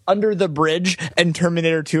that Under the Bridge and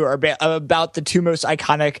Terminator 2 are about the two most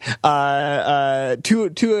iconic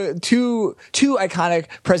two iconic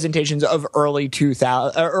presentations of early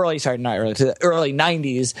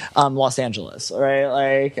 90s Los Angeles,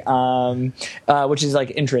 right? Which is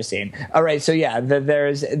interesting. All right, so yeah, we're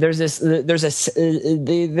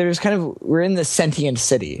in the sentient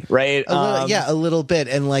city, right? A little bit,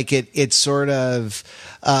 and it sort of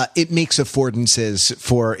it makes affordances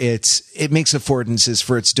for its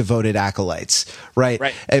devoted acolytes, right?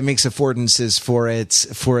 Right. It makes affordances for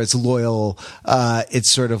its loyal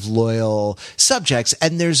subjects,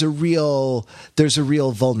 and there's a real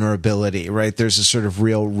vulnerability, right? There's a sort of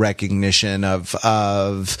real recognition of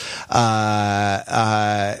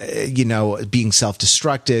being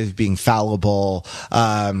self-destructive, being fallible,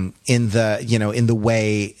 in the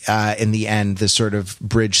way, in the end, the sort of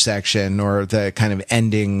bridge section or the kind of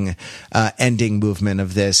ending movement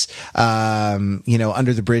of this,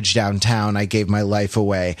 under the bridge downtown, I gave my life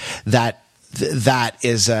away. That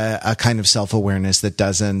is a kind of self-awareness that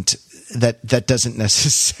doesn't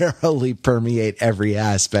necessarily permeate every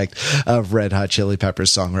aspect of Red Hot Chili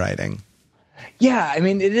Peppers songwriting. Yeah, I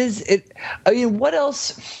mean, what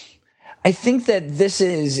else? I think that this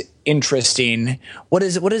is interesting. What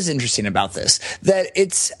is interesting about this? That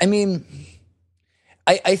it's, I mean,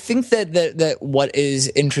 I think that what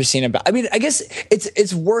is interesting about, I mean, I guess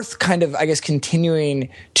it's worth kind of, I guess, continuing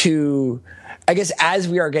to, I guess, as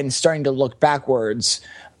we are starting to look backwards,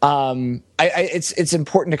 it's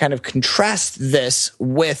important to kind of contrast this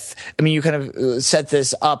with, I mean, you kind of set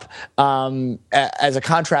this up as a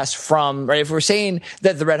contrast from, right? If we're saying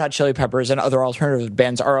that the Red Hot Chili Peppers and other alternative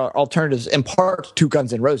bands are alternatives in part to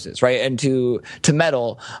Guns N' Roses, right? And to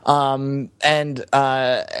metal,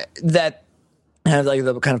 that have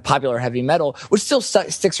the kind of popular heavy metal, which still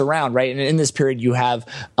sticks around, right? And in this period, you have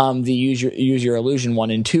the Use Your Illusion 1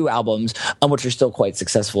 and 2 albums, which are still quite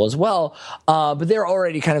successful as well. But they're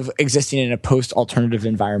already kind of existing in a post-alternative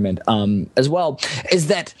environment as well. Is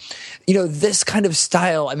that, this kind of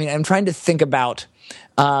style, I mean, I'm trying to think about,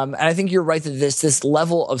 and I think you're right that this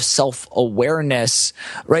level of self-awareness,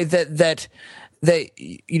 right, that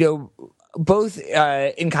both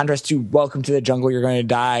in contrast to Welcome to the Jungle, You're Going to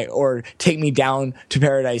Die, or Take Me Down to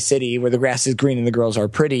Paradise City, where the grass is green and the girls are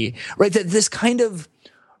pretty, right? That this kind of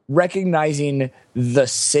recognizing the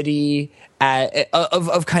city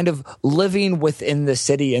of kind of living within the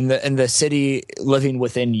city and the city living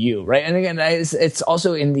within you, right? And again, it's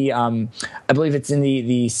also in the I believe it's in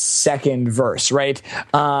the second verse, right?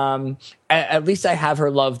 At least I have her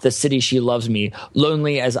love, the city she loves me,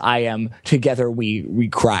 lonely as I am, together we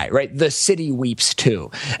cry, right? The city weeps too.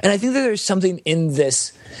 And I think that there's something in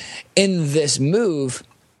this move.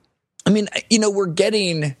 I mean, we're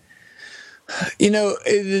getting,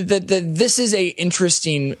 that this is a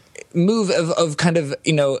interesting move of kind of,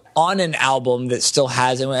 on an album that still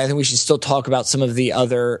has, and I think we should still talk about some of the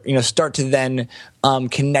other, start to then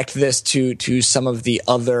connect this to some of the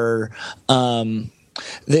other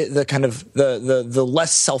the kind of the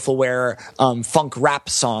less self-aware funk rap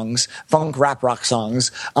rock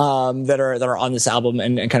songs that are on this album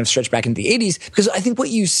and kind of stretch back into the 80s, because I think what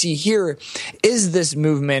you see here is this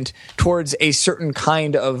movement towards a certain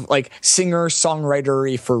kind of like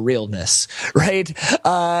singer-songwritery for realness, right?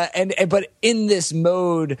 But in this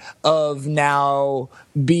mode of now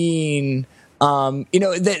being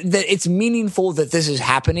that it's meaningful that this is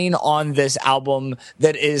happening on this album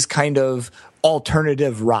that is kind of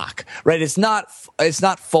alternative rock, right? It's not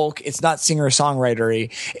folk, it's not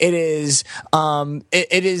singer-songwritery. It is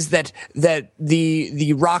that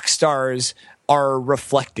the rock stars are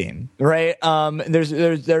reflecting, right?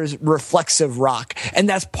 There's reflexive rock, and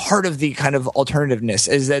that's part of the kind of alternativeness,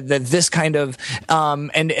 is that this kind of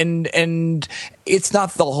and it's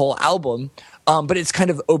not the whole album. But it's kind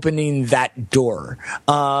of opening that door.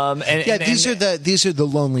 These are the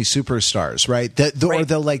lonely superstars, right? Or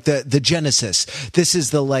the genesis. This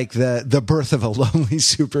is the birth of a lonely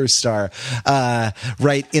superstar,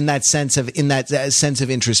 right? In that sense of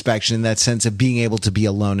introspection, in that sense of being able to be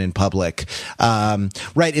alone in public, right?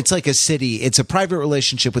 It's like a city. It's a private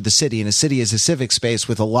relationship with the city, and a city is a civic space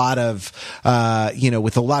with a lot of,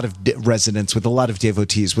 with a lot of residents, with a lot of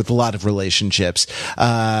devotees, with a lot of relationships,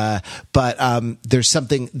 but. There's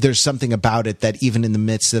something about it that even in the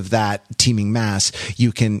midst of that teeming mass,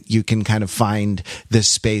 you can kind of find the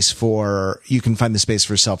space for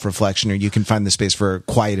self-reflection, or you can find the space for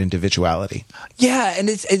quiet individuality. Yeah,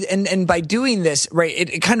 and by doing this, right,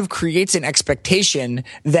 it kind of creates an expectation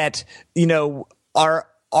that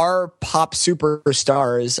our pop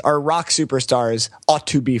superstars, our rock superstars ought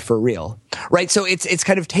to be for real, right? So it's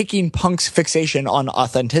kind of taking punk's fixation on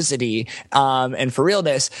authenticity and for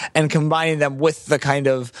realness and combining them with the kind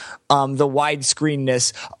of the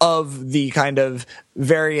widescreenness of the kind of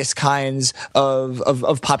various kinds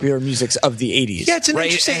of popular musics of the 80s. Yeah,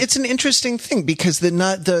 it's an interesting thing, because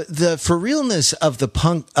the for realness of the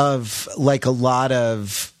punk, of like a lot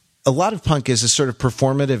of punk is a sort of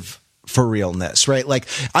performative for realness, right? Like,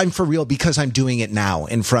 I'm for real because I'm doing it now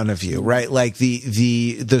in front of you, right? Like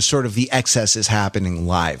the sort of the excess is happening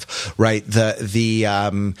live, right? The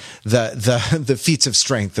feats of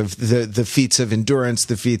strength, of the feats of endurance,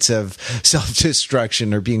 the feats of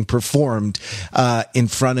self-destruction are being performed in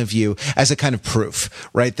front of you as a kind of proof,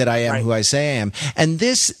 right? That I am who I say I am. And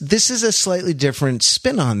this is a slightly different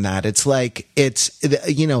spin on that. It's like,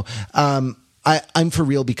 I'm for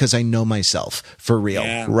real because I know myself for real,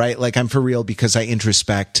 right? Like, I'm for real because I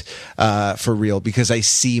introspect for real, because I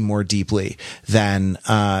see more deeply than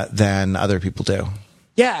other people do.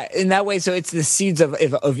 Yeah, in that way. So it's the seeds of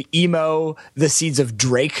emo, the seeds of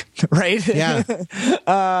Drake, right? Yeah.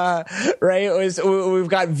 Right. We've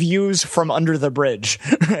got views from under the bridge,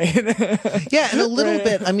 right? Yeah, and a little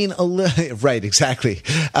bit. I mean, right, exactly.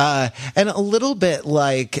 And a little bit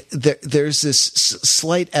like there's this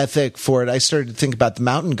slight ethic for it. I started to think about the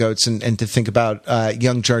Mountain Goats and to think about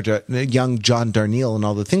young John Darnielle and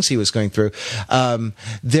all the things he was going through.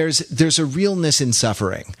 There's a realness in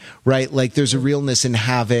suffering, right? Like, there's a realness in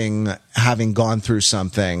having gone through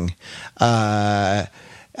something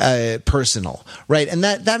personal, right? And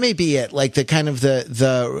that may be it. Like, the kind of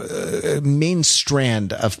the main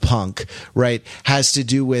strand of punk, right, has to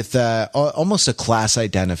do with almost a class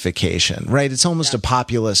identification, right? It's almost a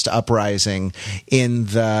populist uprising in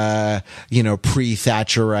the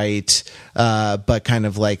pre-Thatcherite, but kind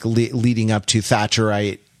of like leading up to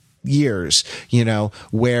Thatcherite years,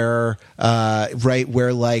 where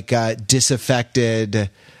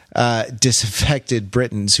disaffected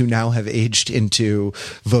Britons who now have aged into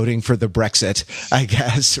voting for the Brexit, I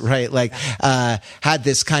guess, right? Like, had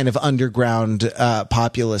this kind of underground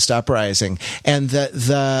populist uprising, and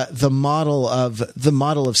the model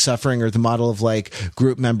of suffering, or the model of like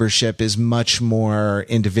group membership, is much more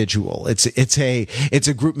individual. It's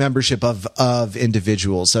a group membership of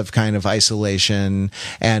individuals, of kind of isolation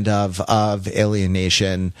and of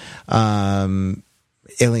alienation.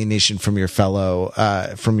 Alienation from your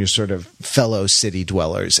sort of fellow city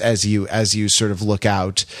dwellers as you sort of look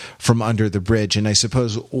out from under the bridge, and I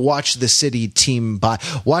suppose watch the city team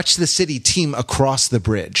across the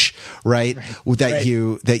bridge, right? That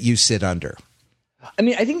you sit under. I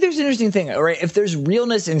mean, I think there's an interesting thing, right? If there's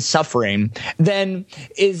realness in suffering, then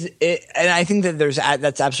and I think that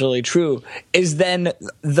that's absolutely true. Is there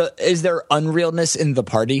unrealness in the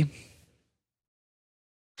party?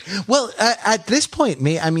 Well, at this point,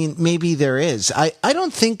 maybe there is. I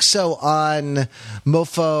don't think so on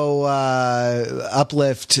Mofo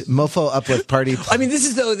Uplift Party. I mean, this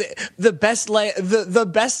is the best the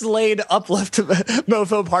best laid Uplift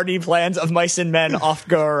Mofo party plans of Mice and Men oft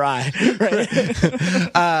go awry. Right?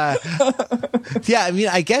 Yeah, I mean,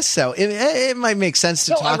 I guess so. It might make sense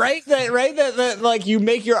to talk. Right? That like you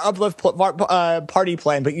make your Uplift party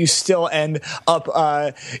plan, but you still end up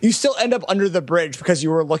under the bridge because you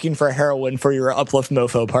were looking for heroin for your Uplift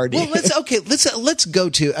Mofo party. Well, let's go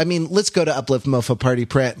to Uplift Mofo Party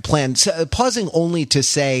plan. So, pausing only to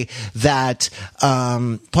say that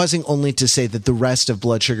the rest of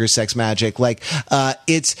Blood Sugar Sex Magik, like,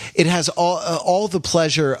 it has all the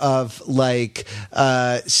pleasure of like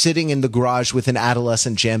sitting in the garage with an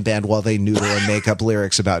adolescent jam band while they noodle and make up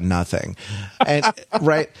lyrics about nothing, and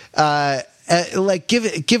right. Like give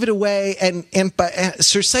it away, and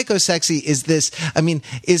Sir Psycho Sexy is this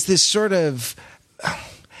sort of.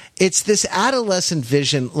 It's this adolescent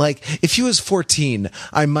vision. Like, if he was 14,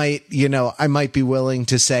 I might be willing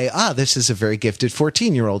to say, this is a very gifted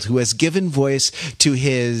 14-year-old who has given voice to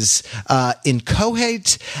his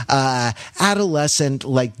inchoate, adolescent,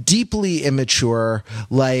 like deeply immature,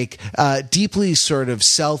 like deeply sort of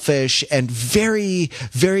selfish and very,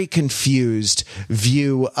 very confused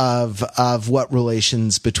view of what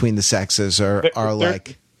relations between the sexes are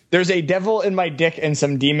like. There's a devil in my dick and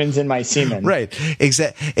some demons in my semen. Right.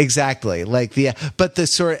 Exactly. Like but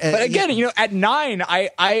again, at 9,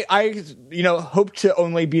 I hoped to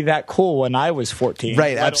only be that cool when I was 14.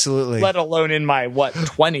 Right. Absolutely. Let alone in my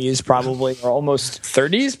 20s probably, or almost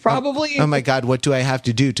 30s probably. Oh my God. What do I have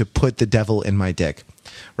to do to put the devil in my dick?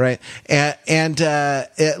 Right. And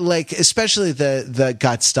like, especially the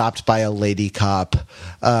got stopped by a lady cop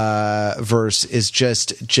verse is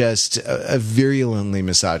just virulently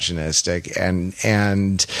misogynistic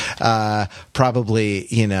and probably,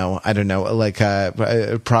 I don't know, like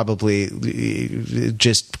probably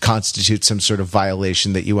just constitutes some sort of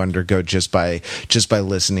violation that you undergo just by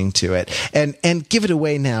listening to it. And give it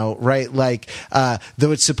away now, right? Like,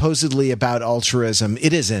 though it's supposedly about altruism,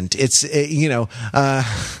 it isn't. It's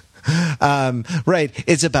right.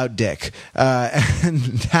 It's about dick,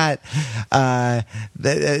 and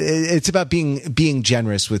it's about being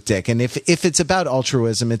generous with dick. And if it's about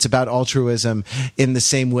altruism, it's about altruism in the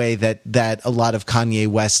same way that a lot of Kanye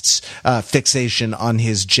West's fixation on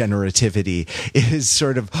his generativity is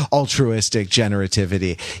sort of altruistic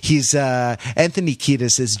generativity. He's Anthony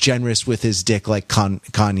Kiedis is generous with his dick like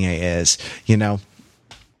Kanye is,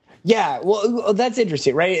 Yeah, well, that's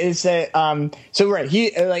interesting, right? Is that right?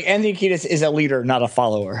 He like Anthony Kiedis is a leader, not a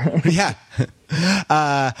follower. Yeah.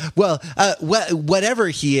 Whatever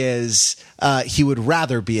he is, he would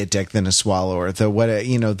rather be a dick than a swallower. Though what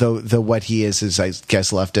he is I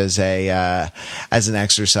guess left as an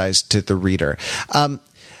exercise to the reader.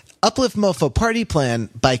 Uplift Mofo Party Plan,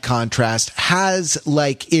 by contrast, has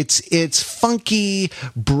like it's funky,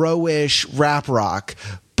 bro-ish rap rock,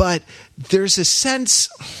 but there's a sense.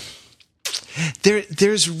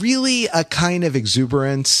 There's really a kind of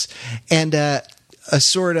exuberance and a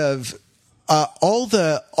sort of all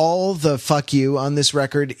the fuck you on this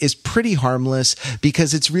record is pretty harmless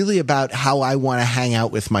because it's really about how I want to hang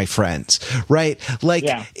out with my friends, right? Like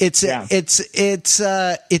it's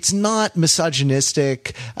not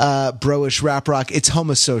misogynistic, bro-ish rap rock. It's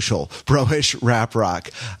homosocial, bro-ish rap rock.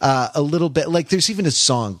 A little bit like there's even a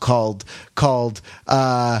song called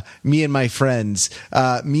Me and My Friends,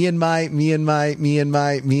 me and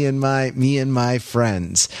my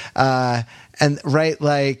friends. And right,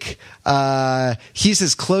 like, he's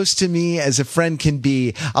as close to me as a friend can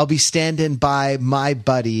be. I'll be standing by my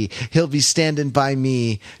buddy. He'll be standing by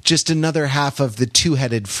me. Just another half of the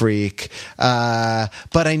two-headed freak. But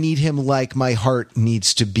I need him like my heart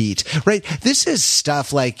needs to beat. Right? This is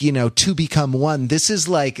stuff like, to become one. This is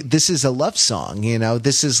a love song,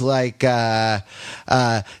 This is like, this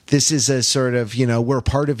is a sort of, we're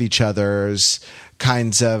part of each other's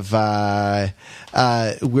kinds of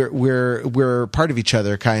we're part of each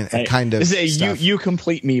other kind of stuff. You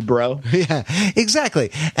complete me, bro. Yeah,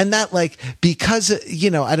 exactly. And that like because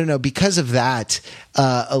I don't know, because of that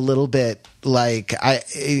a little bit like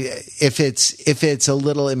if it's a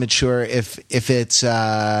little immature, if it's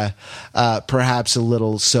perhaps a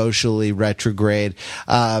little socially retrograde,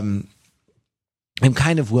 I'm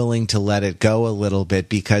kind of willing to let it go a little bit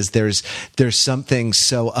because there's something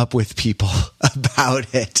so up with people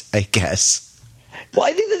about it, I guess. Well,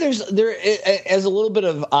 I think that there as a little bit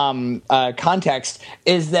of context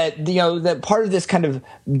is that that part of this kind of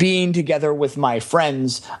being together with my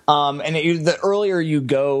friends, the earlier you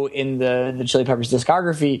go in the Chili Peppers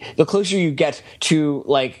discography, the closer you get to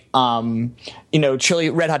like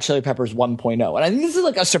Red Hot Chili Peppers 1.0, and I think this is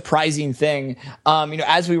like a surprising thing.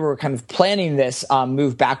 As we were kind of planning this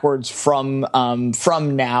move backwards from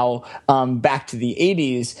now back to the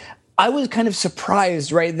 80s. I was kind of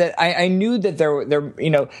surprised, right, that I knew that there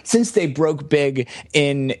since they broke big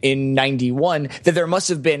in 91, that there must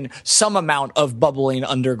have been some amount of bubbling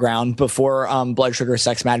underground before Blood Sugar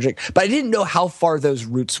Sex Magik, but I didn't know how far those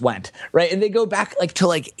roots went, right? And they go back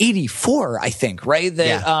to 84, I think, right?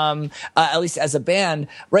 That at least as a band,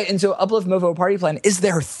 right? And so Uplift Mofo Party Plan is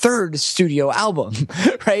their third studio album,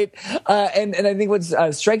 right? And I think what's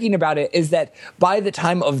striking about it is that by the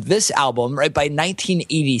time of this album, right, by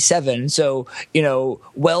 1987, so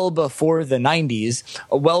well before the 90s,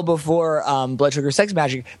 well before Blood Sugar Sex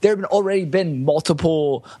Magik, there have already been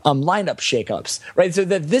multiple lineup shakeups, right? So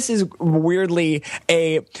that this is weirdly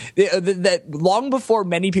that long before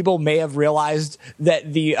many people may have realized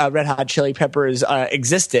that the Red Hot Chili Peppers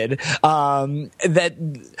existed, that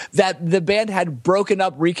the band had broken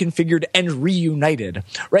up, reconfigured, and reunited,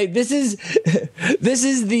 right? This is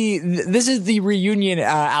the reunion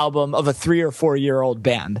album of a 3 or 4 year old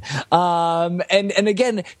band. And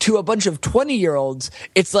again, to a bunch of 20-year-olds,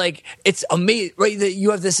 it's like, it's amazing, right? That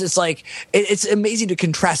you have this, it's amazing to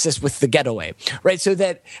contrast this with The Getaway, right? So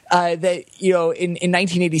that in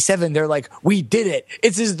 1987, they're like, we did it.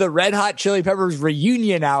 This is the Red Hot Chili Peppers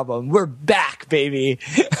reunion album. We're back, baby.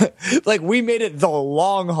 Like, we made it the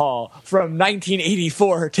long haul from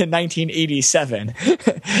 1984 to 1987.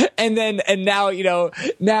 and now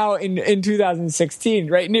in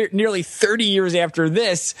 2016, right? Nearly 30 years after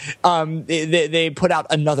this, they put out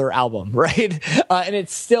another album, right? And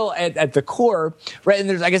it's still at the core, right? And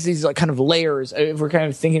there's, I guess, these kind of layers. If we're kind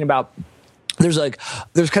of thinking about, there's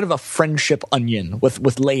kind of a friendship onion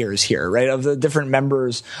with layers here, right? Of the different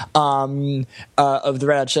members of the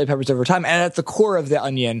Red Hot Chili Peppers over time, and at the core of the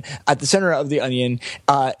onion, at the center of the onion,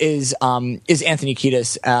 is Anthony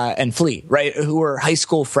Kiedis and Flea, right? Who were high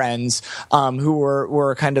school friends, who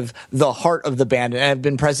were kind of the heart of the band and have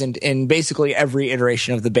been present in basically every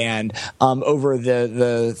iteration of the band over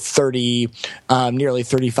the nearly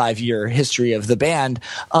 35 year history of the band,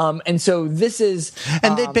 and so this is,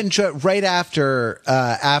 and they'd been right after Uplift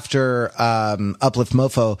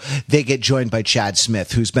Mofo, they get joined by Chad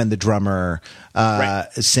Smith, who's been the drummer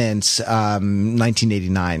since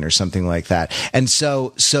 1989 or something like that. And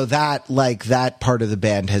so that, like, that part of the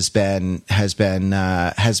band has been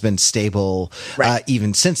stable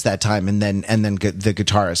even since that time, and then the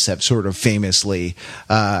guitarists have sort of famously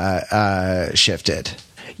shifted.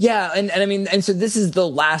 Yeah, and I mean, and so this is the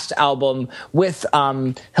last album with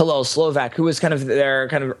Hillel Slovak, who was kind of their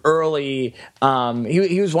kind of early.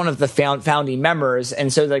 He was one of the founding members,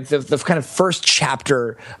 and so like the kind of first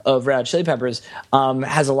chapter of Red Hot Chili Peppers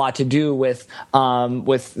has a lot to do with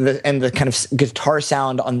the kind of guitar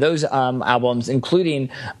sound on those albums, including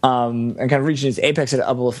and kind of reaching its apex at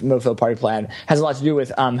Uplift Mofo Party Plan, has a lot to do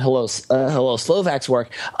with Hillel Slovak's work,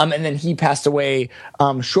 and then he passed away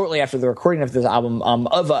shortly after the recording of this album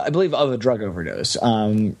of a drug overdose,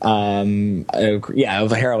 of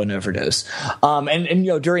a heroin overdose.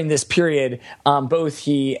 And during this period, both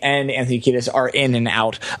he and Anthony Kiedis are in and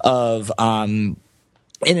out of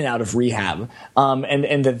rehab,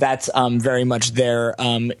 and that's very much there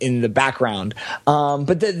in the background.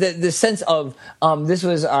 But the sense of this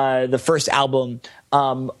was the first album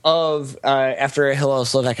of after Hillel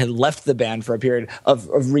Slovak had left the band for a period of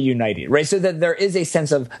reuniting, right? So that there is a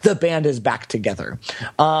sense of the band is back together,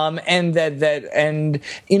 and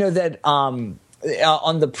that on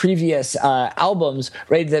the previous albums,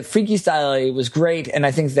 right, that Freaky Style was great, and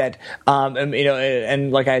I think that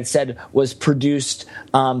and like I had said, was produced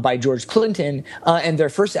by George Clinton, and their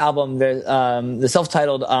first album, the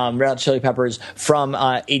self-titled Red Hot Chili Peppers from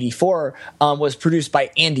 '84, was produced by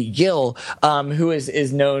Andy Gill, who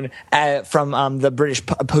is known from the British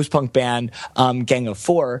post-punk band Gang of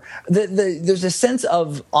Four. There's a sense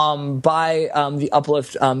of by the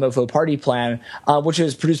Uplift Mofo Party Plan, which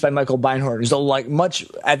was produced by Michael Beinhorn, who's like much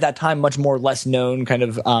at that time much more less known kind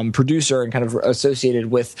of producer and kind of associated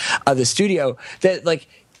with the studio, that like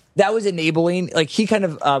that was enabling, like he kind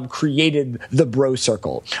of created the bro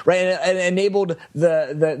circle, right? And enabled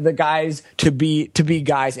the guys to be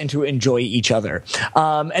guys and to enjoy each other.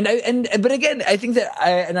 But again, I think that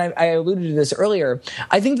I alluded to this earlier.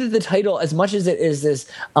 I think that the title, as much as it is this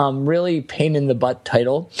really pain in the butt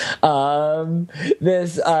title,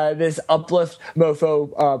 this Uplift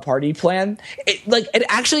Mofo party plan,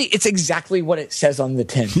 it's exactly what it says on the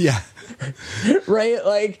tin. Yeah. Right,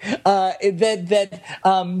 like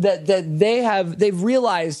they've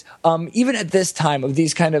realized even at this time of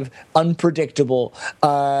these kind of unpredictable,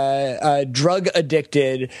 drug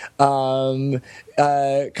addicted kind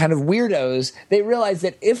of weirdos, they realize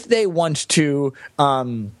that if they want to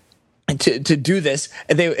do this,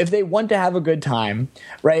 if they want to have a good time,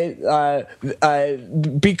 right?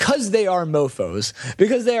 Because they are mofos,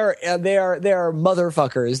 because they are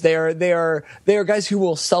motherfuckers. They are guys who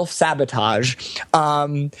will self-sabotage,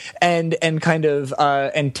 and kind of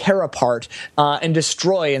and tear apart, and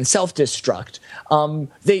destroy and self-destruct.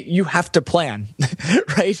 You have to plan,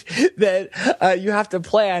 right? That you have to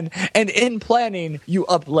plan, and in planning, you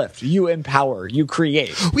uplift, you empower, you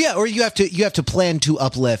create. Yeah, or you have to plan to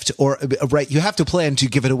uplift, or right, you have to plan to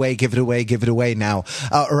give it away now,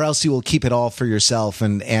 or else you will keep it all for yourself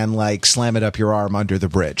and like slam it up your arm under the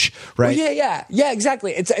bridge, right? Well, yeah,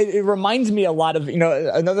 exactly. It reminds me a lot of,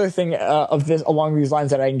 another thing of this along these lines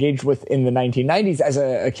that I engaged with in the 1990s as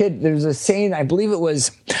a kid. There's a saying, I believe it was,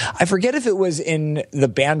 I forget if it was in the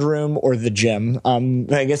band room or the gym.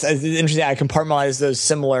 I guess it's interesting. I compartmentalize those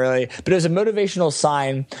similarly, but it was a motivational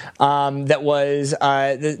sign that was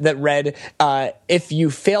that read, "If you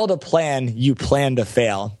fail to plan, you plan to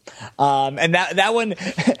fail." And that one,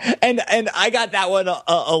 and I got that one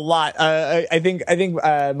a lot. I think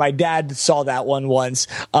my dad saw that one once,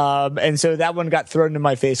 and so that one got thrown in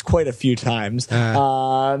my face quite a few times. But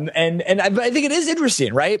I think it is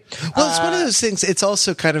interesting, right? Well, it's one of those things. It's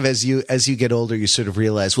also kind of as you get older, you sort of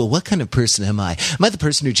realize, well, what kind of person am I? Am I the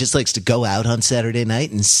person who just likes to go out on Saturday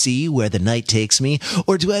night and see where the night takes me,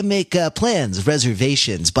 or do I make plans,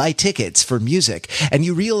 reservations, buy tickets for music? And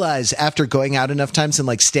you realize after going out enough times and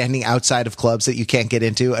like standing outside of clubs that you can't get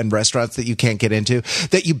into and restaurants that you can't get into,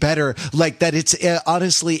 that you better like that. It's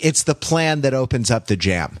honestly, it's the plan that opens up the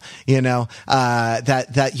jam.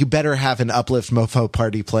 That you better have an Uplift Mofo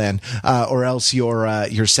party plan, or else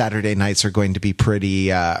your Saturday nights are going to be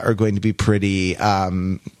pretty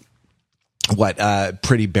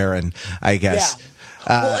pretty barren, I guess.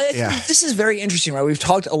 Yeah. This is very interesting, right? We've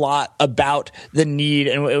talked a lot about the need,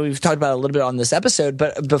 and we've talked about it a little bit on this episode,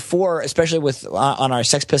 but before, especially with on our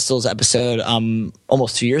Sex Pistols episode,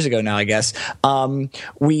 almost 2 years ago now, I guess,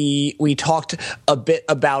 we talked a bit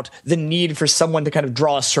about the need for someone to kind of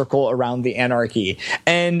draw a circle around the anarchy,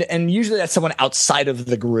 and usually that's someone outside of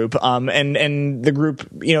the group, and the group,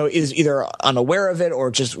 is either unaware of it or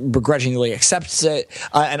just begrudgingly accepts it,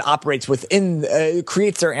 and operates within,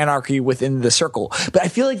 creates their anarchy within the circle. But I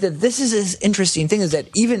feel like that this is this interesting thing, is that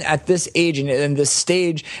even at this age and in this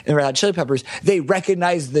stage in Red Hot Chili Peppers, they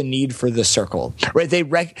recognize the need for the circle, right?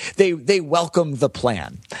 They welcome the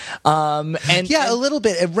plan, a little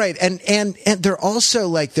bit, right? And they're also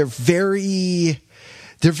like they're very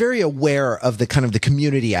aware of the kind of the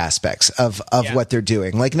community aspects of what they're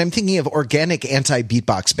doing. Like, and I'm thinking of Organic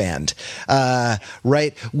Anti-Beatbox Band,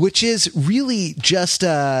 right? Which is really just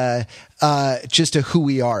a who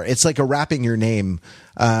we are. It's like a rapping your name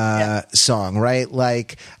song, right?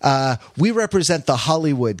 Like, we represent the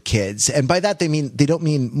Hollywood kids. And by that, they don't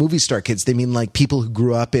mean movie star kids. They mean like people who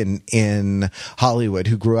grew up in Hollywood,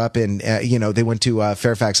 who grew up in, they went to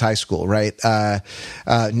Fairfax High School, right? Now,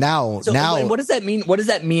 what does that mean? What does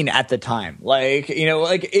that mean at the time? Like,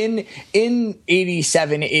 like in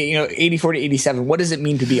 87, 84 to 87, what does it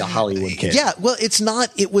mean to be a Hollywood kid? Yeah. Well,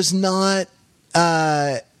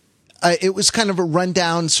 it was kind of a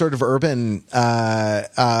rundown sort of urban, kind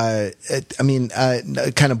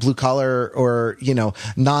of blue collar or,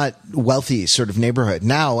 not wealthy sort of neighborhood.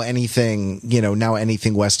 Now anything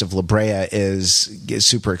west of La Brea is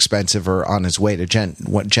super expensive or on its way to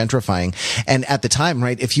gentrifying. And at the time,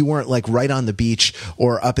 right, if you weren't like right on the beach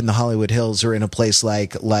or up in the Hollywood Hills or in a place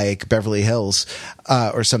like Beverly Hills,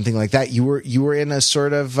 or something like that, you were in a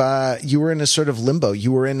sort of limbo.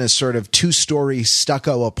 You were in a sort of 2-story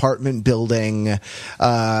stucco apartment building,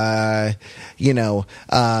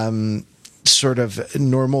 sort of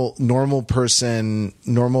normal person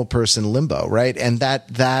limbo, right? And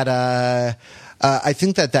that I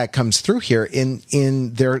think that comes through here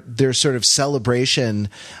in their sort of celebration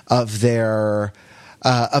of their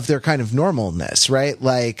kind of normalness, right?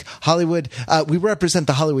 Like Hollywood, we represent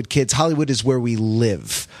the Hollywood kids. Hollywood is where we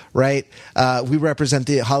live, right? We represent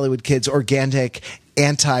the Hollywood kids, organic,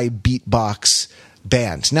 anti-beatbox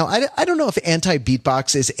band. Now, I don't know if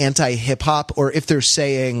anti-beatbox is anti-hip-hop or if they're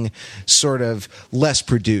saying sort of less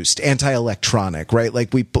produced, anti-electronic, right?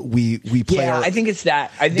 Like we play I think it's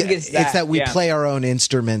that. It's that we play our own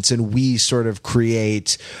instruments and we sort of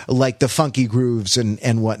create like the funky grooves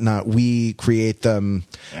and whatnot. We create them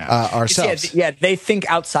ourselves. They think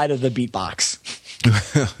outside of the beatbox.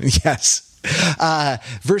 Yes.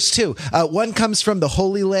 Verse 2, one comes from the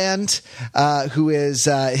Holy Land, who is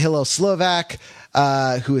Hillel Slovak,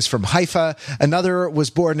 who is from Haifa. Another was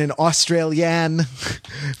born in Australian,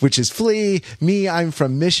 which is Flea. Me, I'm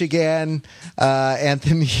from Michigan.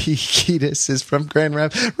 Anthony Kiedis is from Grand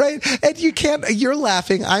Rapids, right? And you're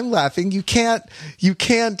laughing. I'm laughing. You can't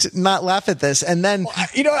not laugh at this. And then,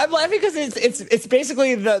 I'm laughing because it's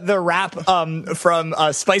basically the rap, from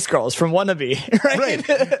Spice Girls, from Wannabe, right? Right.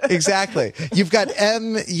 Exactly. You've got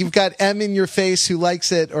M in your face who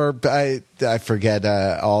likes it, or I forget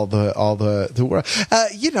all the world.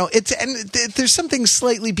 There's something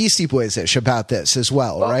slightly Beastie Boys-ish about this as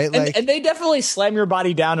well, right? And they definitely slam your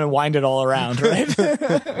body down and wind it all around, right? But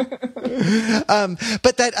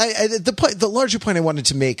the larger point I wanted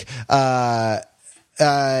to make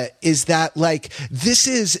is that like this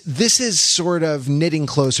is sort of knitting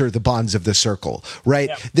closer the bonds of the circle, right?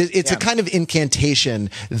 Yeah. It's a kind of incantation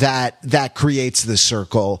that creates the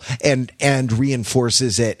circle and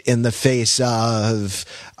reinforces it in the face of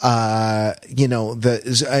in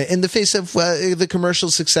the face of the commercial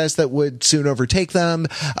success that would soon overtake them,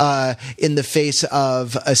 in the face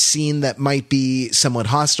of a scene that might be somewhat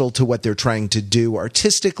hostile to what they're trying to do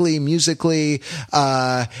artistically, musically,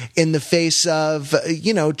 in the face of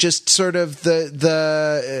just sort of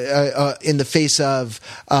in the face of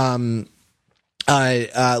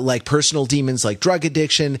like personal demons like drug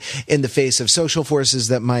addiction, in the face of social forces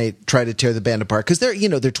that might try to tear the band apart, because they're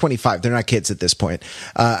 25, they're not kids at this point.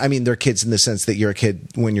 They're kids in the sense that you're a kid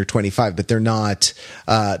when you're 25, but they're not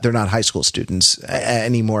high school students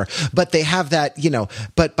anymore. But they have that,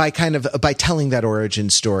 but by telling that origin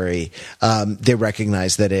story, they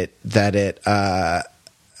recognize that it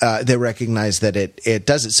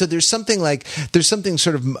does it. So there's something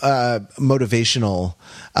sort of motivational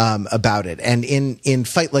about it. And in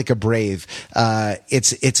Fight Like a Brave,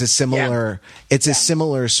 it's a similar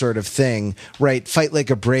sort of thing, right? Fight like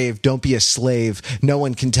a brave, don't be a slave. No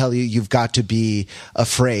one can tell you've got to be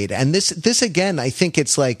afraid. And this again, I think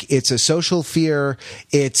it's a social fear.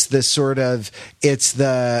 It's the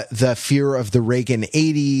fear of the Reagan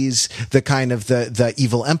 80s, the kind of the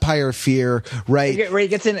evil empire fear, right? Right. It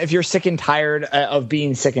gets in if you're sick and tired of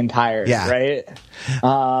being sick and tired, right?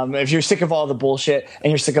 If you're sick of all the bullshit and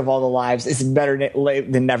you're sick of all the lives, it's better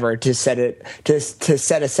than never to set it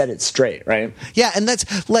straight, right? Yeah, and that's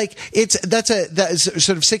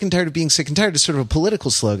sort of sick and tired of being sick and tired is sort of a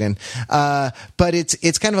political slogan, but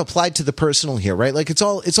it's kind of applied to the personal here, right? Like it's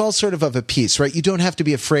all sort of a piece, right? You don't have to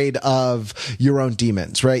be afraid of your own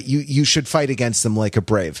demons, right? You should fight against them like a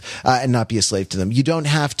brave, and not be a slave to them. You don't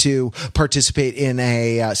have to participate in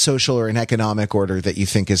a social or an economic order that you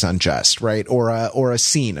think is unjust, right? Or a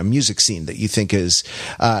music scene that you think is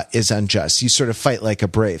unjust. You sort of fight like a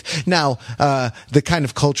brave. Now, the kind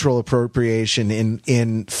of cultural appropriation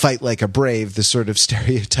in Fight Like a Brave, the sort of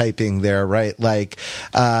stereotyping there, right? Like,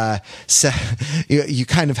 so you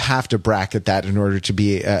kind of have to bracket that in order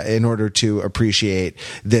to appreciate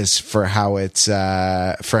this for how it's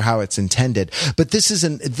intended. But this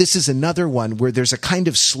is another one where there's a kind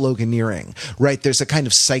of sloganeering, right? There's a kind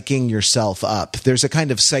of psyching yourself up. There's a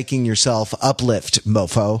kind of psyching yourself uplift,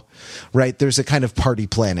 mofo, right? There's a kind of party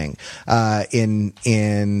planning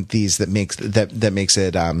in these that makes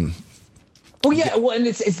it Well, yeah, and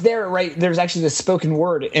it's there, right? There's actually the spoken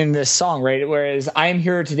word in this song, right? Whereas I am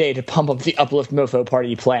here today to pump up the Uplift Mofo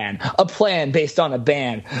party plan. A plan based on a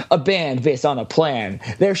band based on a plan.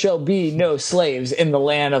 There shall be no slaves in the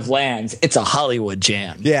land of lands. It's a Hollywood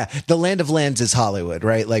jam. Yeah, the land of lands is Hollywood,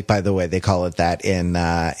 right? Like, by the way, they call it that in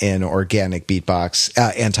organic beatbox,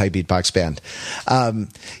 anti-beatbox band. And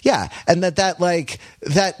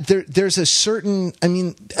there's a certain,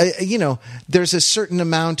 there's a certain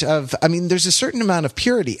amount of, there's a certain amount of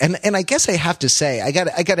purity. And I guess I have to say, I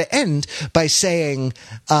gotta end by saying,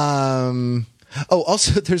 Oh,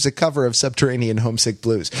 also, there's a cover of Subterranean Homesick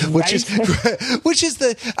Blues, which is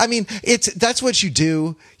that's what you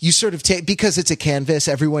do. You sort of take, because it's a canvas,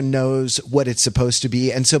 everyone knows what it's supposed to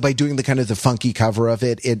be, and so by doing the kind of the funky cover of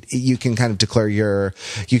it, you can kind of declare your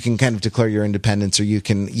independence, or you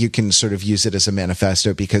can sort of use it as a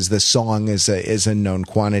manifesto, because the song is a known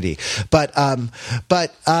quantity. But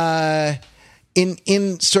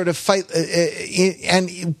in sort of fight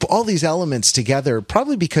and all these elements together,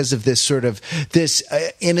 probably because of this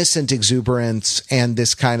innocent exuberance and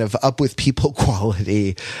this kind of up with people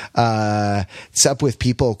quality of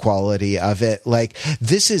it. Like,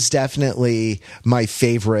 this is definitely my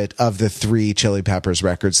favorite of the 3 Chili Peppers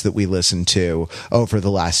records that we listened to over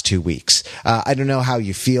the last 2 weeks. I don't know how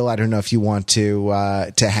you feel. I don't know if you want to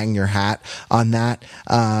hang your hat on that.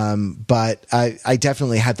 But I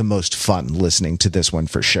definitely had the most fun listening to this one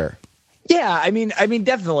for sure. Yeah, I mean,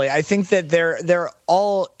 definitely. I think that they're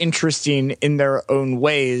all interesting in their own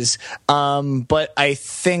ways. But I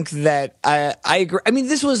think that I agree. I mean,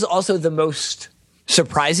 this was also the most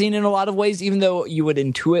surprising in a lot of ways, even though you would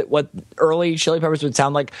intuit what early Chili Peppers would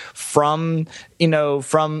sound like from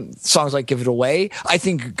songs like Give It Away. I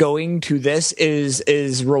think going to this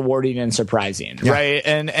is rewarding and surprising, yeah. Right?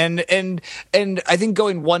 And I think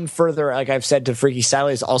going one further, like I've said, to Freaky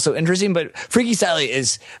Styley is also interesting, but Freaky Styley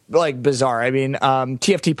is like bizarre. I mean,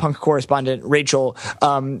 TFT Punk correspondent Rachel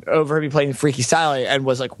overheard me playing Freaky Styley and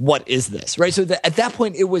was like, "What is this?" Right? So at that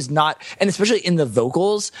point, it was not, and especially in the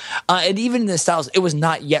vocals and even in the styles, it was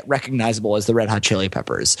not yet recognizable as the Red Hot Chili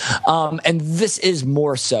Peppers. And this is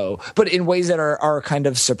more so, but in ways that are kind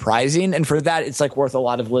of surprising. And for that, it's like worth a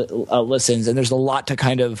lot of listens. And there's a lot to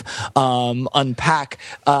kind of unpack,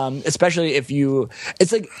 especially if you,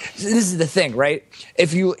 it's like, this is the thing, right?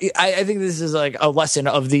 If you, I think this is like a lesson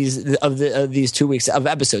of these 2 weeks of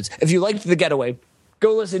episodes. If you liked The Getaway,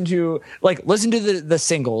 go listen to the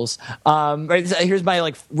singles. Right, here's my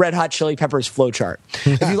like Red Hot Chili Peppers flowchart.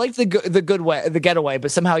 If you like the Getaway, but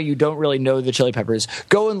somehow you don't really know the Chili Peppers,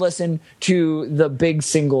 go and listen to the big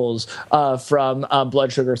singles from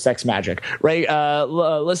Blood Sugar Sex Magic. Right,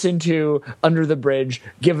 listen to Under the Bridge,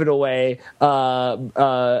 Give It Away,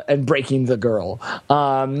 and Breaking the Girl.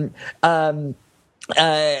 And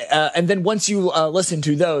then once you listen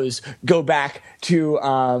to those, go back to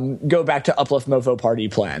Uplift Mofo Party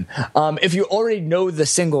Plan. If you already know the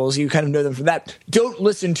singles, you kind of know them from that. Don't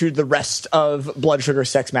listen to the rest of Blood Sugar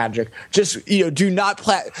Sex Magic. Just do not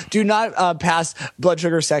pass Blood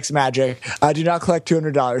Sugar Sex Magic. Do not collect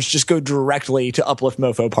 $200. Just go directly to Uplift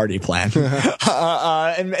Mofo Party Plan.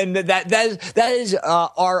 And that is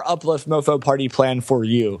our Uplift Mofo Party Plan for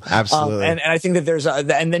you. Absolutely. And I think that there's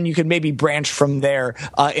and then you can maybe branch from there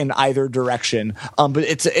in either direction. But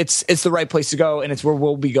it's the right place to go, and it's where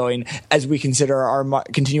we'll be going as we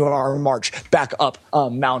continue our march back up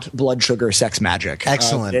Mount Blood Sugar Sex Magic.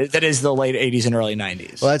 Excellent. That is the late 80s and early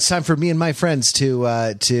 90s. Well, it's time for me and my friends to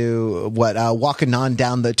walk on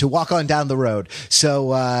down the road. So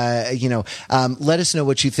let us know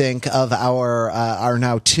what you think of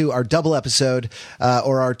our double episode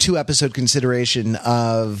or our 2-episode consideration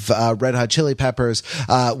of Red Hot Chili Peppers,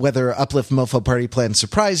 whether Uplift Mofo Party Plan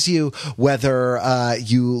surprised you, whether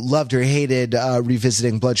you loved or hated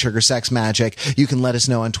revisiting Blood Sugar Sex Magic. You can let us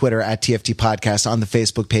know on Twitter at TFT Podcast, on the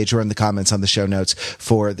Facebook page, or in the comments on the show notes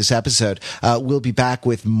for this episode. We'll be back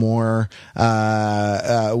with more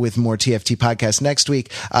TFT Podcast next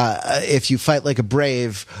week. If you fight like a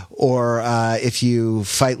brave, or if you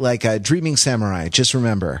fight like a dreaming samurai, just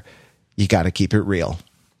remember, you got to keep it real.